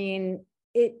 But I mean,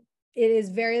 it is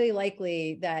very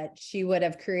likely that she would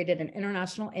have created an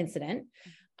international incident.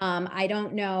 I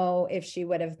don't know if she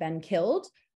would have been killed,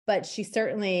 but she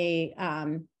certainly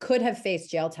could have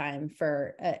faced jail time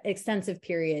for an extensive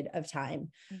period of time.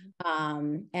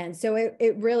 And so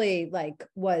it really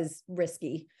was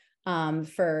risky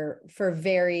for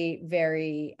very,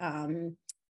 very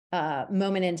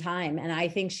moment in time. And I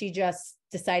think she just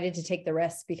decided to take the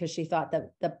risk because she thought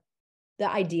that the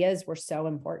ideas were so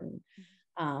important.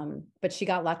 But she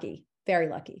got lucky, very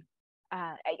lucky.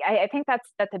 I think that's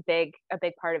a big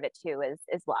part of it too,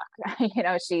 is luck.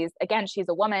 She's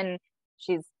a woman.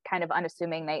 She's kind of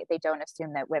unassuming. They don't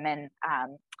assume that women,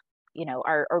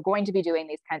 are going to be doing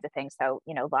these kinds of things. So,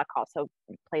 luck also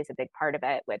plays a big part of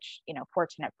it, which,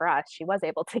 fortunate for us, she was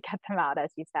able to get them out,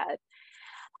 as you said.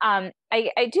 I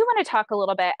do want to talk a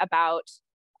little bit about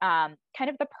kind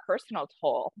of the personal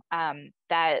toll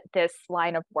that this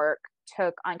line of work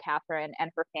took on Katharine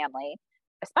and her family,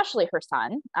 especially her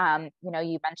son.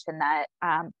 You mentioned that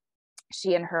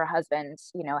she and her husband,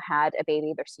 had a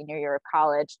baby their senior year of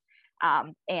college,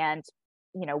 and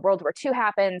World War II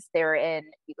happens. They're in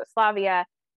Yugoslavia.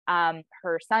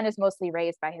 Her son is mostly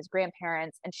raised by his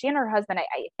grandparents, and she and her husband,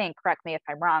 I think, correct me if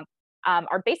I'm wrong,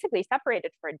 are basically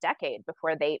separated for a decade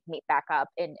before they meet back up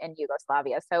in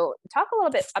Yugoslavia. So talk a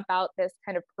little bit about this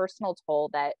kind of personal toll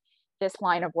that this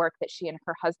line of work that she and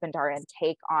her husband are in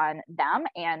take on them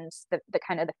and the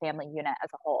kind of the family unit as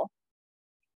a whole.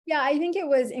 Yeah, I think it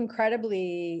was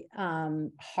incredibly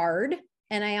hard.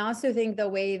 And I also think the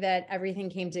way that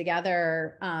everything came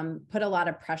together put a lot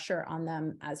of pressure on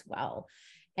them as well.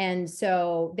 And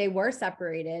so they were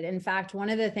separated. In fact, one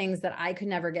of the things that I could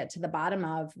never get to the bottom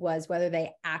of was whether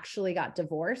they actually got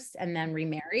divorced and then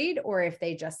remarried or if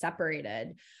they just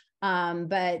separated.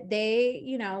 But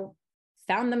they,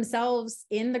 found themselves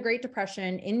in the Great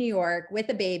Depression in New York with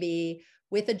a baby,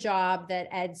 with a job that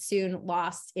Ed soon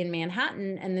lost in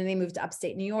Manhattan. And then they moved to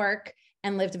upstate New York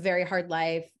and lived a very hard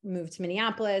life, moved to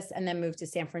Minneapolis, and then moved to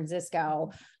San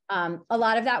Francisco. A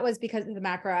lot of that was because of the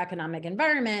macroeconomic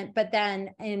environment, but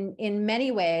then in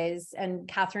many ways, and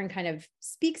Katharine kind of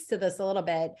speaks to this a little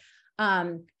bit,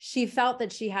 she felt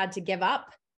that she had to give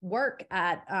up work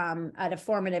at a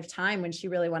formative time when she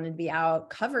really wanted to be out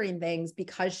covering things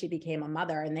because she became a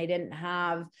mother, and they didn't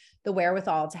have the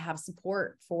wherewithal to have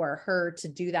support for her to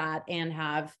do that and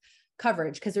have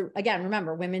coverage. Because again,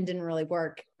 remember, women didn't really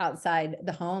work outside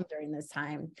the home during this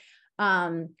time.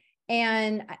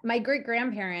 And my great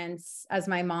grandparents, as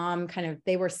my mom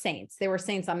they were saints. They were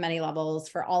saints on many levels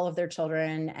for all of their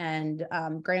children and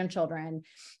grandchildren.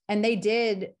 And they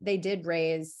did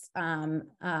raise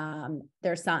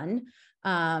their son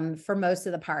for most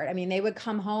of the part. I mean, they would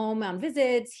come home on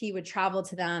visits. He would travel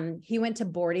to them. He went to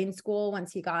boarding school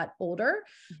once he got older.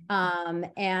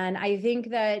 And I think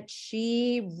that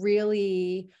she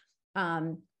really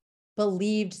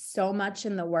believed so much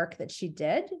in the work that she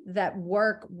did, that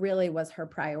work really was her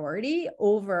priority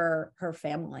over her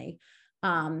family.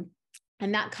 And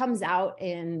that comes out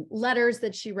in letters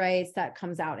that she writes, that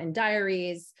comes out in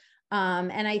diaries.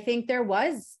 And I think there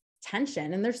was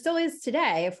tension, and there still is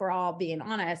today, if we're all being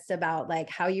honest, about like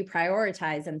how you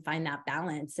prioritize and find that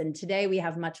balance. And today we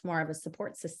have much more of a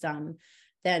support system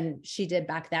than she did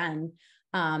back then.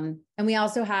 And we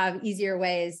also have easier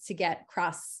ways to get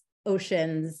across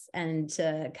oceans and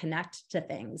to connect to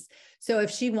things. So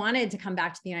if she wanted to come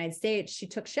back to the United States, she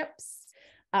took ships.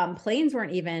 Planes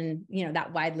weren't even,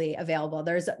 that widely available.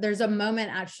 There's a moment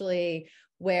actually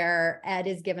where Ed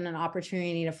is given an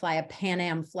opportunity to fly a Pan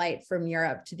Am flight from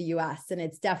Europe to the US. And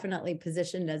it's definitely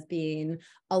positioned as being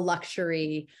a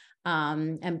luxury.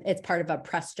 And it's part of a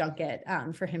press junket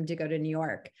for him to go to New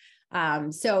York.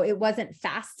 So it wasn't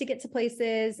fast to get to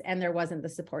places, and there wasn't the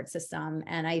support system.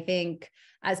 And I think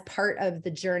as part of the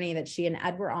journey that she and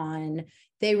Ed were on,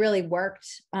 they really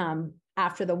worked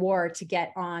after the war to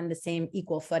get on the same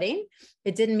equal footing.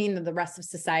 It didn't mean that the rest of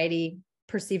society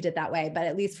perceived it that way, but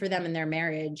at least for them in their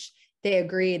marriage, they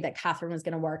agreed that Katharine was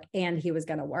going to work and he was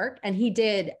going to work. And he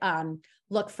did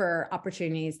look for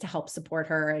opportunities to help support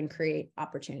her and create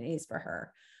opportunities for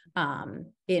her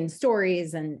in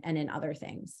stories and in other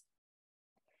things.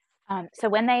 So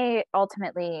when they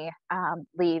ultimately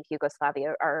leave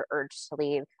Yugoslavia, or urged to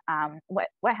leave,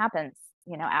 what happens,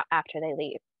 after they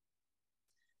leave?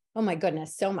 Oh my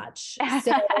goodness, so much.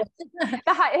 So hit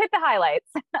the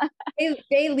highlights.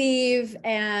 they leave,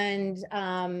 and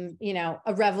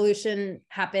a revolution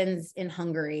happens in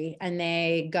Hungary, and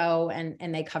they go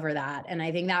and they cover that. And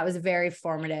I think that was a very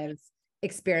formative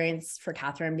experience for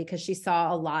Katharine, because she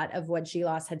saw a lot of what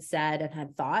Gilas had said and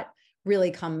had thought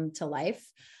really come to life.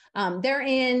 They're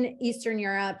in Eastern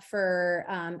Europe for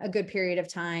a good period of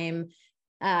time.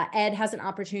 Ed has an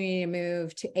opportunity to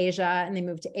move to Asia, and they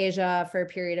move to Asia for a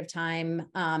period of time.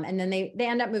 And then they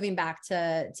end up moving back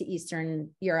to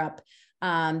Eastern Europe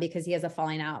because he has a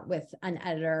falling out with an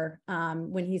editor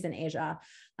when he's in Asia.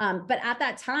 But at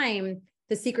that time,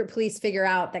 the secret police figure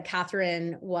out that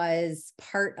Katharine was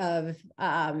part of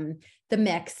the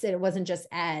mix. It wasn't just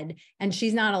Ed, and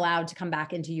she's not allowed to come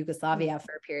back into Yugoslavia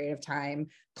for a period of time.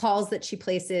 Calls that she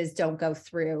places don't go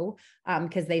through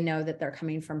because they know that they're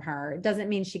coming from her. It doesn't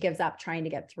mean she gives up trying to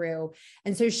get through.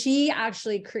 And so she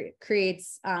actually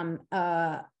creates an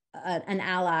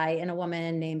ally in a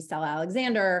woman named Stella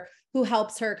Alexander, who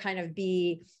helps her kind of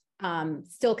be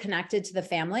still connected to the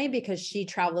family, because she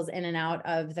travels in and out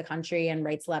of the country and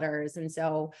writes letters. And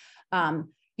so,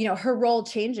 her role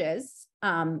changes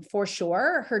for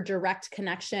sure. Her direct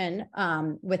connection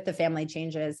with the family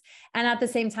changes. And at the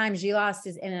same time, Gilas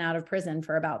is in and out of prison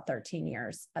for about 13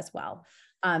 years as well.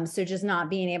 So just not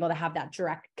being able to have that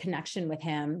direct connection with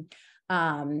him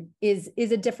is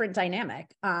a different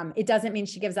dynamic. It doesn't mean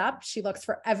she gives up. She looks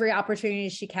for every opportunity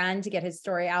she can to get his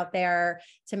story out there,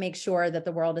 to make sure that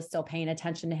the world is still paying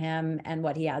attention to him and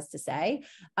what he has to say.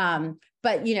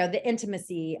 But the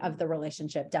intimacy of the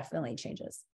relationship definitely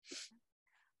changes.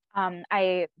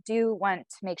 I do want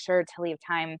to make sure to leave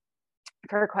time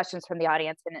for questions from the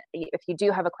audience. And if you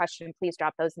do have a question, please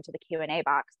drop those into the Q&A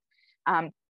box.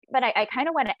 But I kind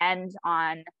of want to end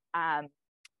on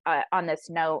this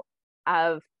note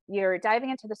of, you're diving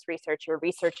into this research, you're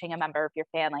researching a member of your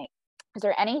family. Is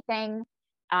there anything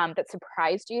that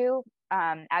surprised you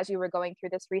as you were going through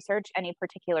this research? Any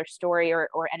particular story or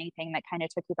anything that kind of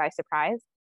took you by surprise?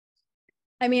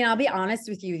 I mean, I'll be honest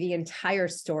with you, the entire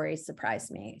story surprised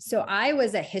me. So I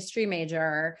was a history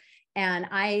major and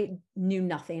I knew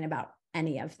nothing about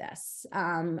any of this.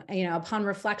 Upon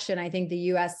reflection, I think the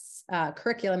US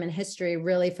curriculum in history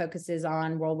really focuses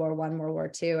on World War I, World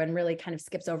War II, and really kind of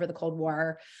skips over the Cold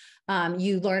War.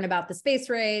 You learn about the space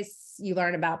race, you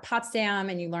learn about Potsdam,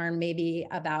 and you learn maybe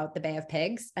about the Bay of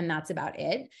Pigs, and that's about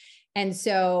it. And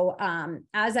so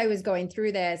as I was going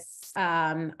through this,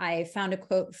 I found a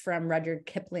quote from Rudyard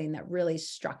Kipling that really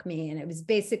struck me. And it was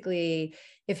basically,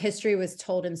 if history was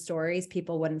told in stories,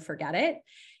 people wouldn't forget it.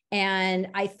 And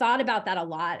I thought about that a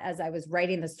lot as I was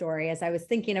writing the story, as I was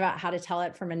thinking about how to tell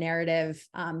it from a narrative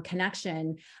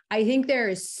connection. I think there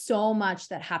is so much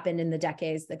that happened in the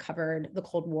decades that covered the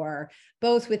Cold War,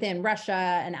 both within Russia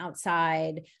and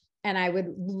outside. And I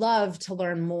would love to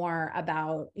learn more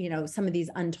about, some of these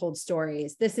untold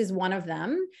stories. This is one of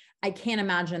them. I can't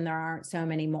imagine there aren't so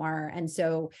many more. And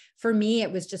so for me,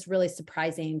 it was just really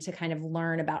surprising to kind of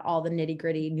learn about all the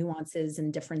nitty-gritty nuances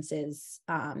and differences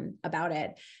about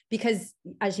it. Because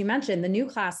as you mentioned, the new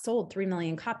class sold 3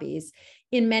 million copies.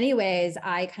 In many ways,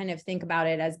 I kind of think about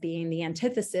it as being the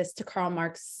antithesis to Karl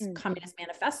Marx's Communist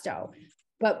Manifesto.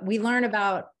 But we learn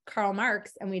about Karl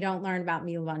Marx and we don't learn about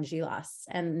Milan von Gilas.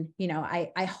 And,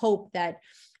 I hope that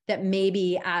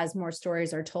maybe as more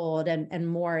stories are told and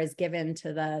more is given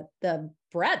to the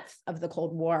breadth of the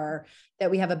Cold War, that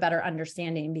we have a better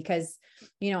understanding, because,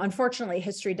 unfortunately,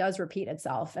 history does repeat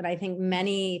itself. And I think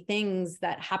many things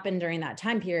that happened during that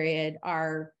time period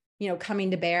are,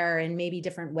 coming to bear in maybe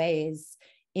different ways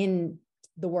in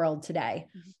the world today.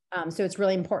 So it's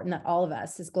really important that all of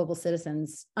us as global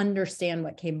citizens understand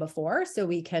what came before, so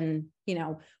we can,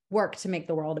 work to make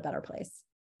the world a better place.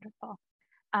 Wonderful.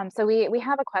 So we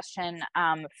have a question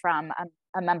from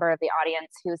a member of the audience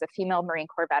who's a female Marine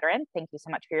Corps veteran. Thank you so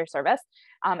much for your service.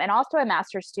 And also a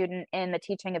master's student in the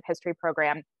Teaching of History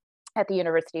program at the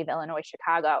University of Illinois,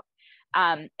 Chicago.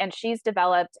 And she's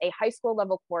developed a high school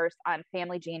level course on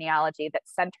family genealogy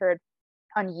that's centered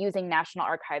on using National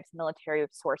Archives military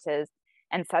sources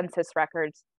and census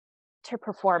records to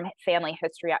perform family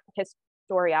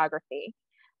historiography.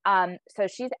 So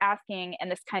she's asking, and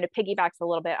this kind of piggybacks a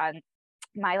little bit on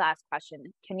my last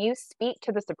question, can you speak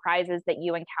to the surprises that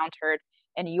you encountered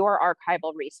in your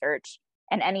archival research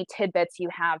and any tidbits you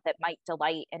have that might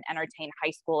delight and entertain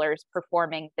high schoolers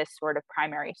performing this sort of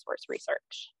primary source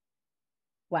research?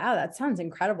 Wow, that sounds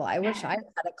incredible. I wish I had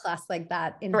a class like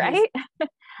that in right?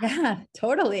 Yeah,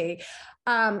 totally.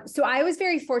 So I was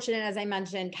very fortunate, as I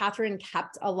mentioned. Katharine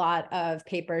kept a lot of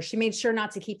papers. She made sure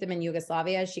not to keep them in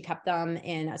Yugoslavia. She kept them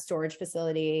in a storage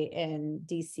facility in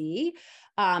DC.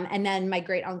 And then my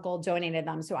great uncle donated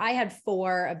them. So I had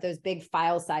 4 of those big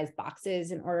file-sized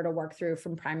boxes in order to work through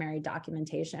from primary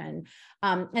documentation.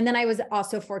 And then I was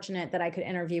also fortunate that I could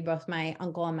interview both my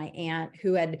uncle and my aunt,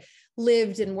 who had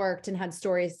lived and worked and had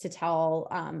stories to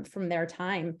tell from their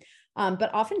time.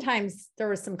 But oftentimes there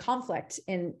was some conflict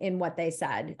in what they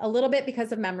said, a little bit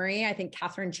because of memory. I think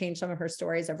Katharine changed some of her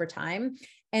stories over time,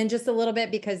 and just a little bit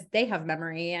because they have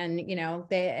memory, and,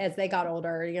 as they got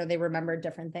older, they remembered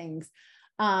different things.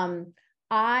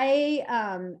 I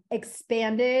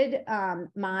expanded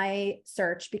my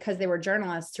search, because they were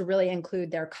journalists, to really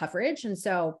include their coverage. And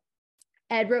so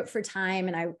Ed wrote for Time,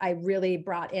 and I really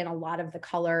brought in a lot of the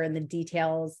color and the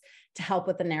details to help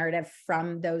with the narrative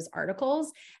from those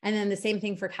articles. And then the same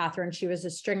thing for Katharine. She was a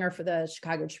stringer for the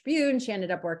Chicago Tribune. She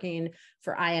ended up working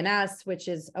for INS, which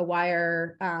is a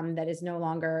wire that is no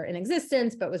longer in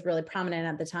existence, but was really prominent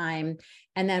at the time,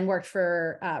 and then worked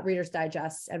for Reader's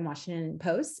Digest and Washington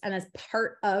Post. And as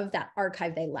part of that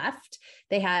archive they left,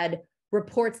 they had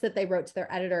reports that they wrote to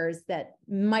their editors that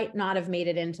might not have made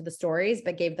it into the stories,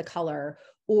 but gave the color,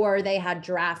 or they had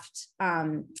draft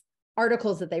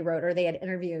articles that they wrote, or they had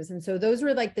interviews. And so those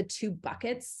were like the 2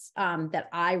 buckets that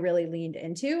I really leaned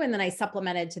into. And then I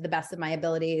supplemented to the best of my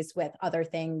abilities with other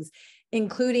things,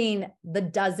 including the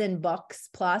dozen books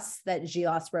plus that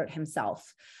Gilas wrote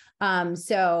himself.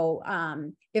 So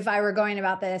if I were going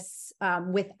about this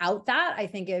without that, I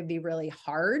think it would be really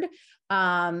hard.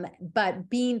 But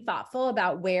being thoughtful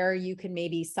about where you can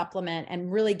maybe supplement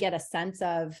and really get a sense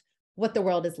of what the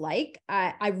world is like.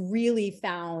 I really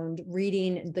found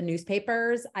reading the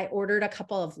newspapers. I ordered a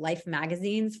couple of Life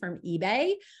magazines from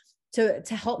eBay to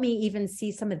help me even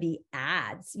see some of the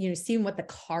ads, seeing what the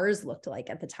cars looked like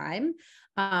at the time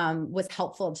was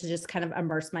helpful to just kind of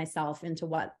immerse myself into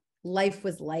what life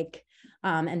was like,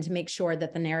 and to make sure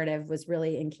that the narrative was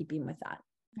really in keeping with that.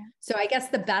 Yeah. So I guess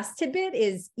the best tidbit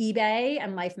is eBay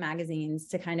and Life magazines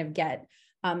to kind of get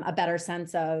a better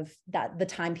sense of the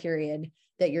time period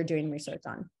that you're doing research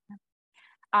on.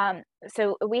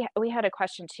 So we had a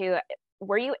question too.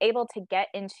 Were you able to get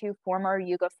into former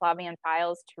Yugoslavian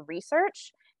files to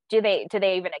research? Do they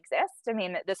even exist? I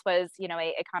mean, this was,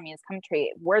 a communist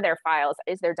country. Were there files?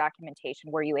 Is there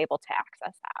documentation? Were you able to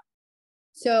access that?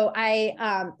 So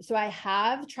I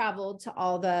have traveled to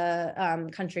all the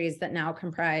countries that now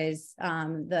comprise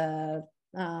the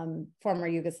former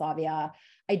Yugoslavia.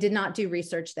 I did not do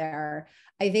research there.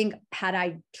 I think had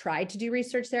I tried to do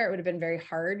research there, it would have been very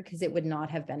hard because it would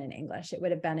not have been in English. It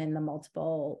would have been in the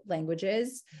multiple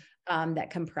languages that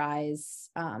comprise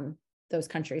those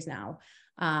countries now.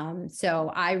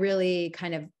 So I really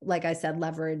kind of, like I said,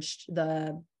 leveraged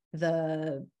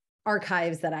the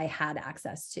archives that I had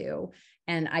access to.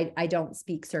 And I don't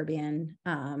speak Serbian.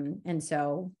 And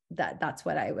so that's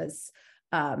what I was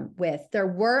with. There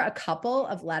were a couple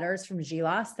of letters from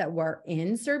Gilas that were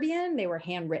in Serbian. They were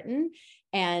handwritten,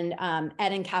 and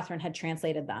Ed and Katharine had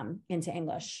translated them into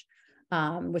English,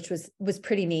 which was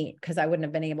pretty neat because I wouldn't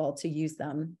have been able to use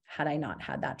them had I not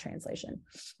had that translation.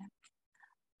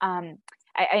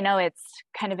 I know it's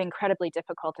kind of incredibly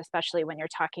difficult, especially when you're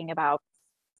talking about,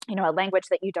 you know, a language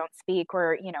that you don't speak,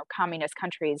 or, you know, communist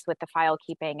countries with the file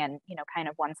keeping and, you know, kind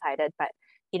of one-sided, but,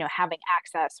 you know, having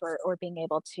access or being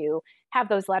able to have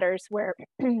those letters where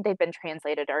they've been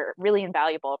translated are really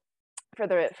invaluable for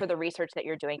the research that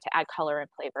you're doing to add color and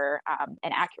flavor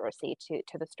and accuracy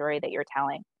to the story that you're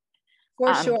telling.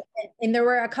 For sure. And there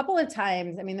were a couple of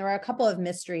times, I mean, there were a couple of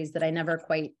mysteries that I never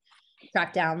quite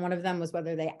tracked down. One of them was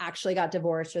whether they actually got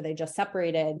divorced or they just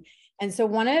separated. And so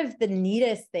one of the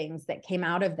neatest things that came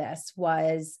out of this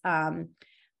was Milovan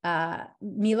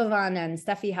and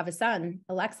Steffi have a son,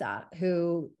 Alexa,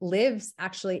 who lives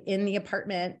actually in the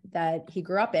apartment that he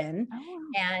grew up in. Oh.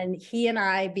 And he and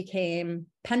I became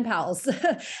pen pals.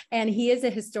 And he is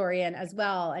a historian as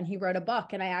well. And he wrote a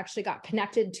book. And I actually got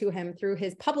connected to him through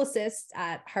his publicist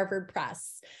at Harvard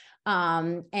Press.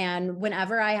 And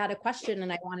whenever I had a question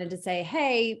and I wanted to say,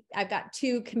 hey, I've got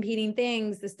two competing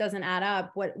things, this doesn't add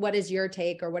up. What is your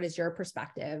take, or what is your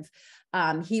perspective?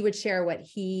 He would share what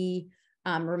he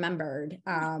remembered.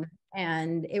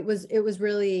 And it was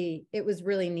really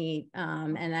neat.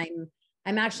 And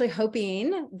I'm actually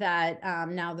hoping that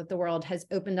now that the world has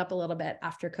opened up a little bit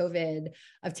after COVID,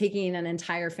 of taking an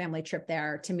entire family trip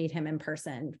there to meet him in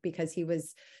person, because he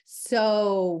was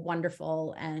so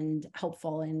wonderful and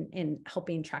helpful in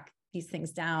helping track these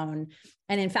things down.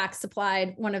 And in fact,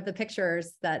 supplied one of the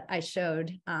pictures that I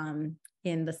showed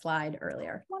in the slide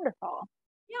earlier. Wonderful.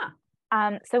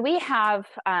 Yeah. So we have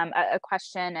a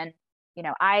question, and, you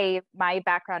know, my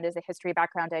background is a history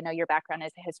background. I know your background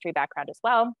is a history background as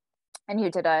well. And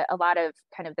you did a lot of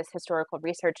kind of this historical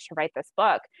research to write this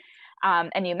book.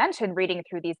 And you mentioned reading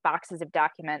through these boxes of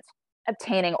documents,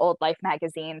 obtaining old Life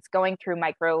magazines, going through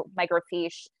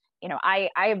microfiche. You know, I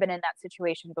have been in that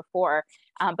situation before,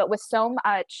 but with so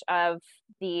much of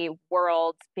the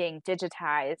world being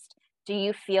digitized, do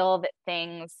you feel that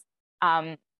things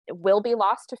will be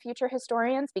lost to future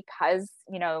historians because,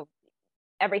 you know,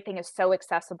 everything is so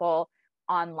accessible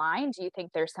online? Do you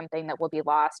think there's something that will be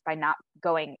lost by not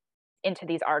going into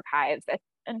these archives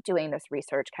and doing this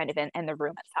research kind of in the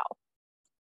room itself?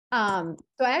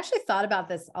 So I actually thought about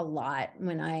this a lot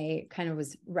when I kind of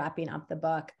was wrapping up the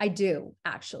book. I do,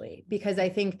 actually, because I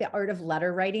think the art of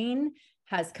letter writing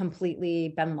has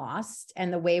completely been lost.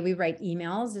 And the way we write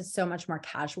emails is so much more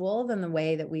casual than the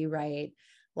way that we write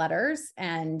letters.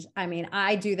 And I mean,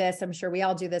 I do this, I'm sure we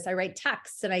all do this. I write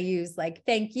texts and I use like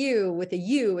thank you with a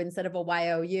U instead of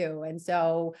a YOU. And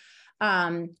so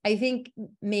I think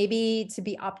maybe to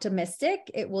be optimistic,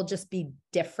 it will just be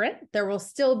different. There will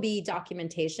still be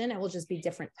documentation. It will just be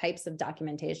different types of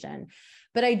documentation.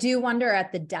 But I do wonder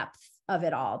at the depth of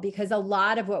it all, because a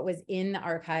lot of what was in the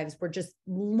archives were just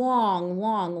long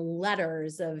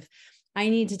letters of, I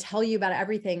need to tell you about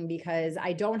everything because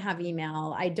I don't have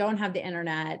email. I don't have the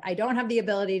internet. I don't have the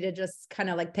ability to just kind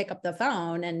of like pick up the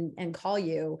phone and call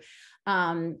you.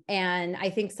 And I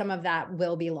think some of that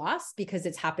will be lost because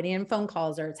it's happening in phone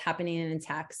calls or it's happening in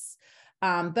texts.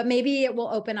 But maybe it will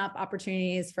open up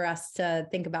opportunities for us to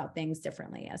think about things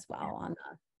differently as well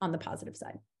on the positive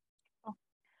side.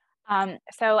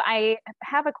 So I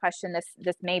have a question.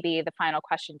 This may be the final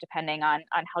question, depending on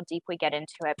how deep we get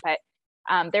into it. But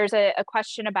there's a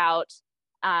question about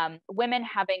women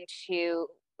having to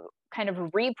kind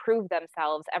of reprove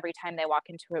themselves every time they walk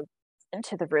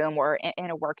into the room or in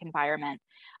a work environment,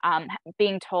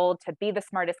 being told to be the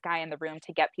smartest guy in the room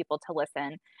to get people to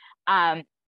listen. And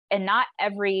not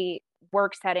every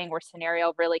work setting or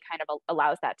scenario really kind of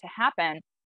allows that to happen.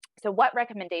 So what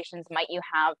recommendations might you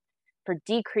have for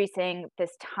decreasing this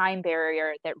time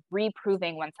barrier that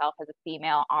reproving oneself as a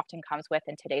female often comes with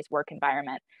in today's work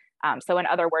environment? So in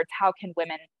other words, how can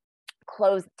women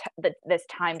close this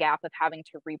time gap of having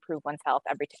to reprove oneself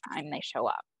every time they show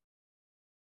up?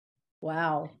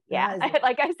 Wow. Yeah.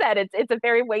 Like I said, it's a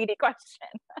very weighty question.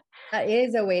 That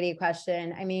is a weighty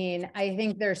question. I mean, I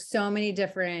think there's so many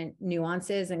different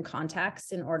nuances and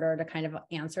contexts in order to kind of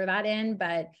answer that in,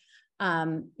 but,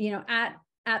 you know,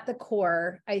 at the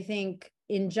core, I think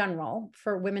in general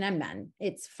for women and men,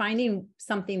 it's finding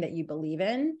something that you believe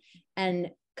in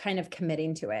and kind of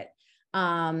committing to it.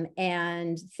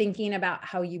 And thinking about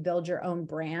how you build your own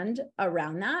brand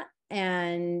around that.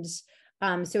 And,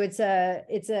 so it's a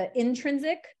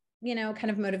intrinsic, you know,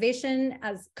 kind of motivation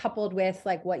as coupled with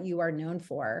like what you are known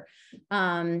for.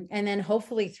 And then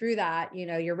hopefully through that, you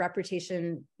know, your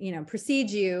reputation, you know,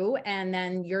 precedes you, and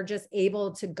then you're just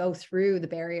able to go through the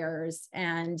barriers.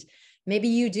 And maybe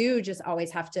you do just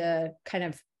always have to kind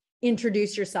of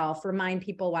introduce yourself, remind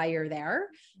people why you're there.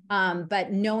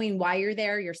 But knowing why you're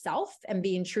there yourself and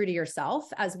being true to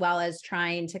yourself, as well as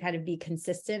trying to kind of be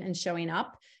consistent and showing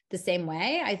up the same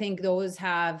way. I think those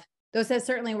have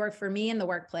certainly worked for me in the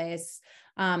workplace.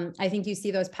 I think you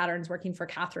see those patterns working for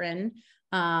Katharine.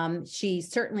 She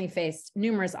certainly faced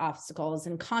numerous obstacles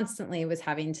and constantly was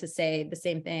having to say the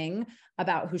same thing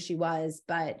about who she was.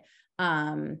 But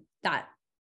that's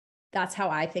how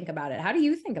I think about it. How do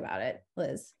you think about it,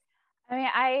 Liz? I mean,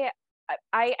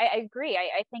 I agree.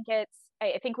 I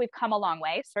think we've come a long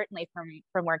way, certainly from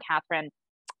where Katharine,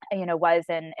 you know, was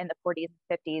in the 40s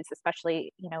and 50s,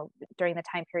 especially, you know, during the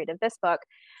time period of this book.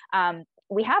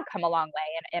 We have come a long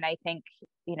way. And I think,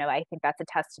 you know, I think that's a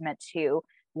testament to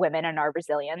women and our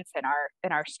resilience and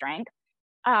our strength.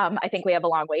 I think we have a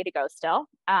long way to go still.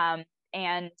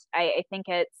 And I think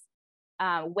it's,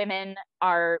 women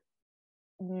are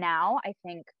now, I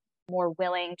think, more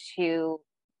willing to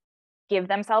give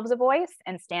themselves a voice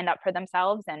and stand up for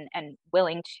themselves and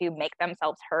willing to make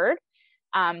themselves heard.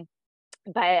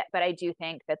 But I do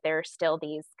think that there's still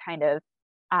these kind of,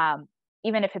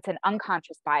 even if it's an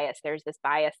unconscious bias, there's this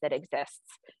bias that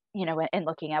exists, you know, in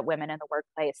looking at women in the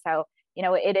workplace. So, you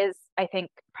know, it is, I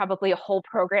think, probably a whole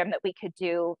program that we could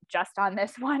do just on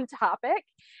this one topic.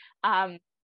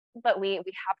 But we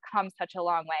have come such a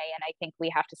long way. And I think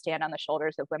we have to stand on the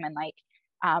shoulders of women like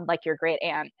your great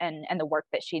aunt and the work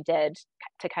that she did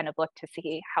to kind of look to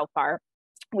see how far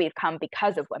we've come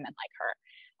because of women like her.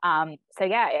 So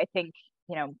yeah, I think,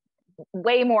 you know,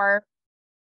 way more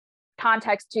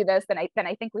context to this than I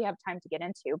think we have time to get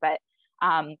into, but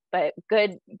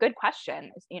good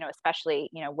question, you know, especially,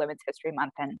 you know, Women's History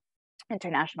Month and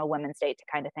International Women's Day to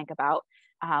kind of think about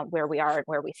where we are and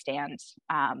where we stand,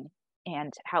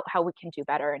 and how we can do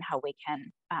better and how we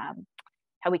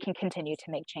can continue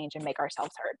to make change and make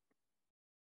ourselves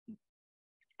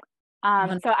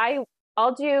heard. So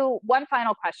I'll do one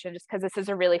final question just because this is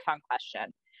a really fun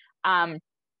question.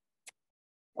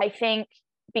 I think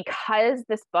because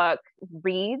this book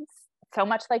reads so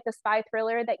much like the spy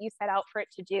thriller that you set out for it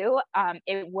to do,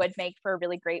 it would make for a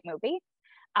really great movie.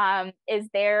 Is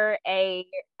there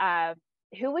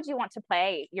who would you want to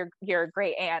play your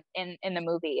great aunt in the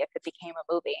movie if it became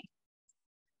a movie?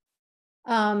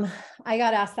 I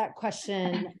got asked that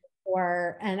question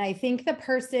before, and I think the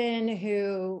person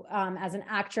who, as an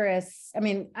actress, I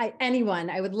mean,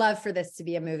 I would love for this to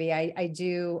be a movie. I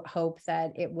do hope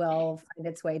that it will find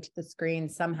its way to the screen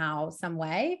somehow, some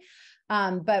way.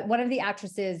 But one of the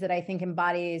actresses that I think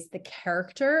embodies the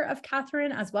character of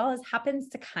Katharine, as well as happens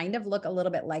to kind of look a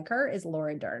little bit like her, is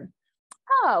Laura Dern.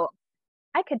 Oh,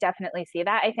 I could definitely see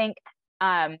that. I think,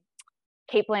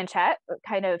 Cate Blanchett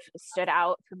kind of stood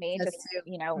out for me, just,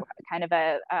 you know, kind of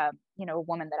a you know,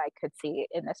 woman that I could see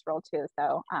in this role too.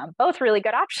 So both really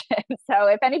good options. So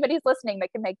if anybody's listening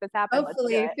that can make this happen,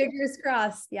 hopefully, fingers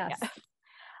crossed. Yes. Yeah.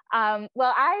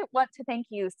 Well, I want to thank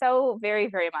you so very,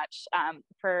 very much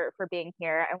for being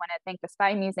here. I want to thank the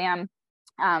Spy Museum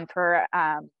for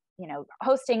you know,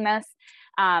 hosting this,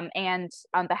 and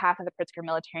on behalf of the Pritzker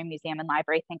Military Museum and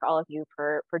Library, thank all of you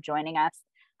for joining us.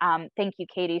 Thank you,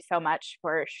 Katie, so much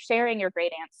for sharing your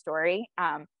great aunt's story.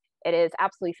 It is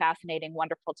absolutely fascinating,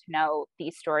 wonderful to know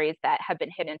these stories that have been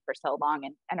hidden for so long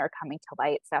and are coming to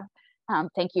light. So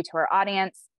thank you to our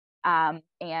audience. And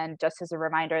just as a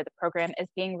reminder, the program is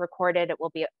being recorded. It will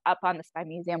be up on the Spy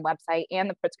Museum website and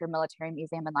the Pritzker Military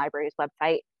Museum and Library's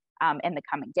website in the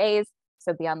coming days.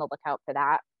 So be on the lookout for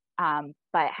that.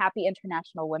 But happy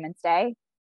International Women's Day.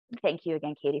 Thank you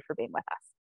again, Katie, for being with us.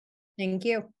 Thank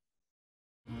you.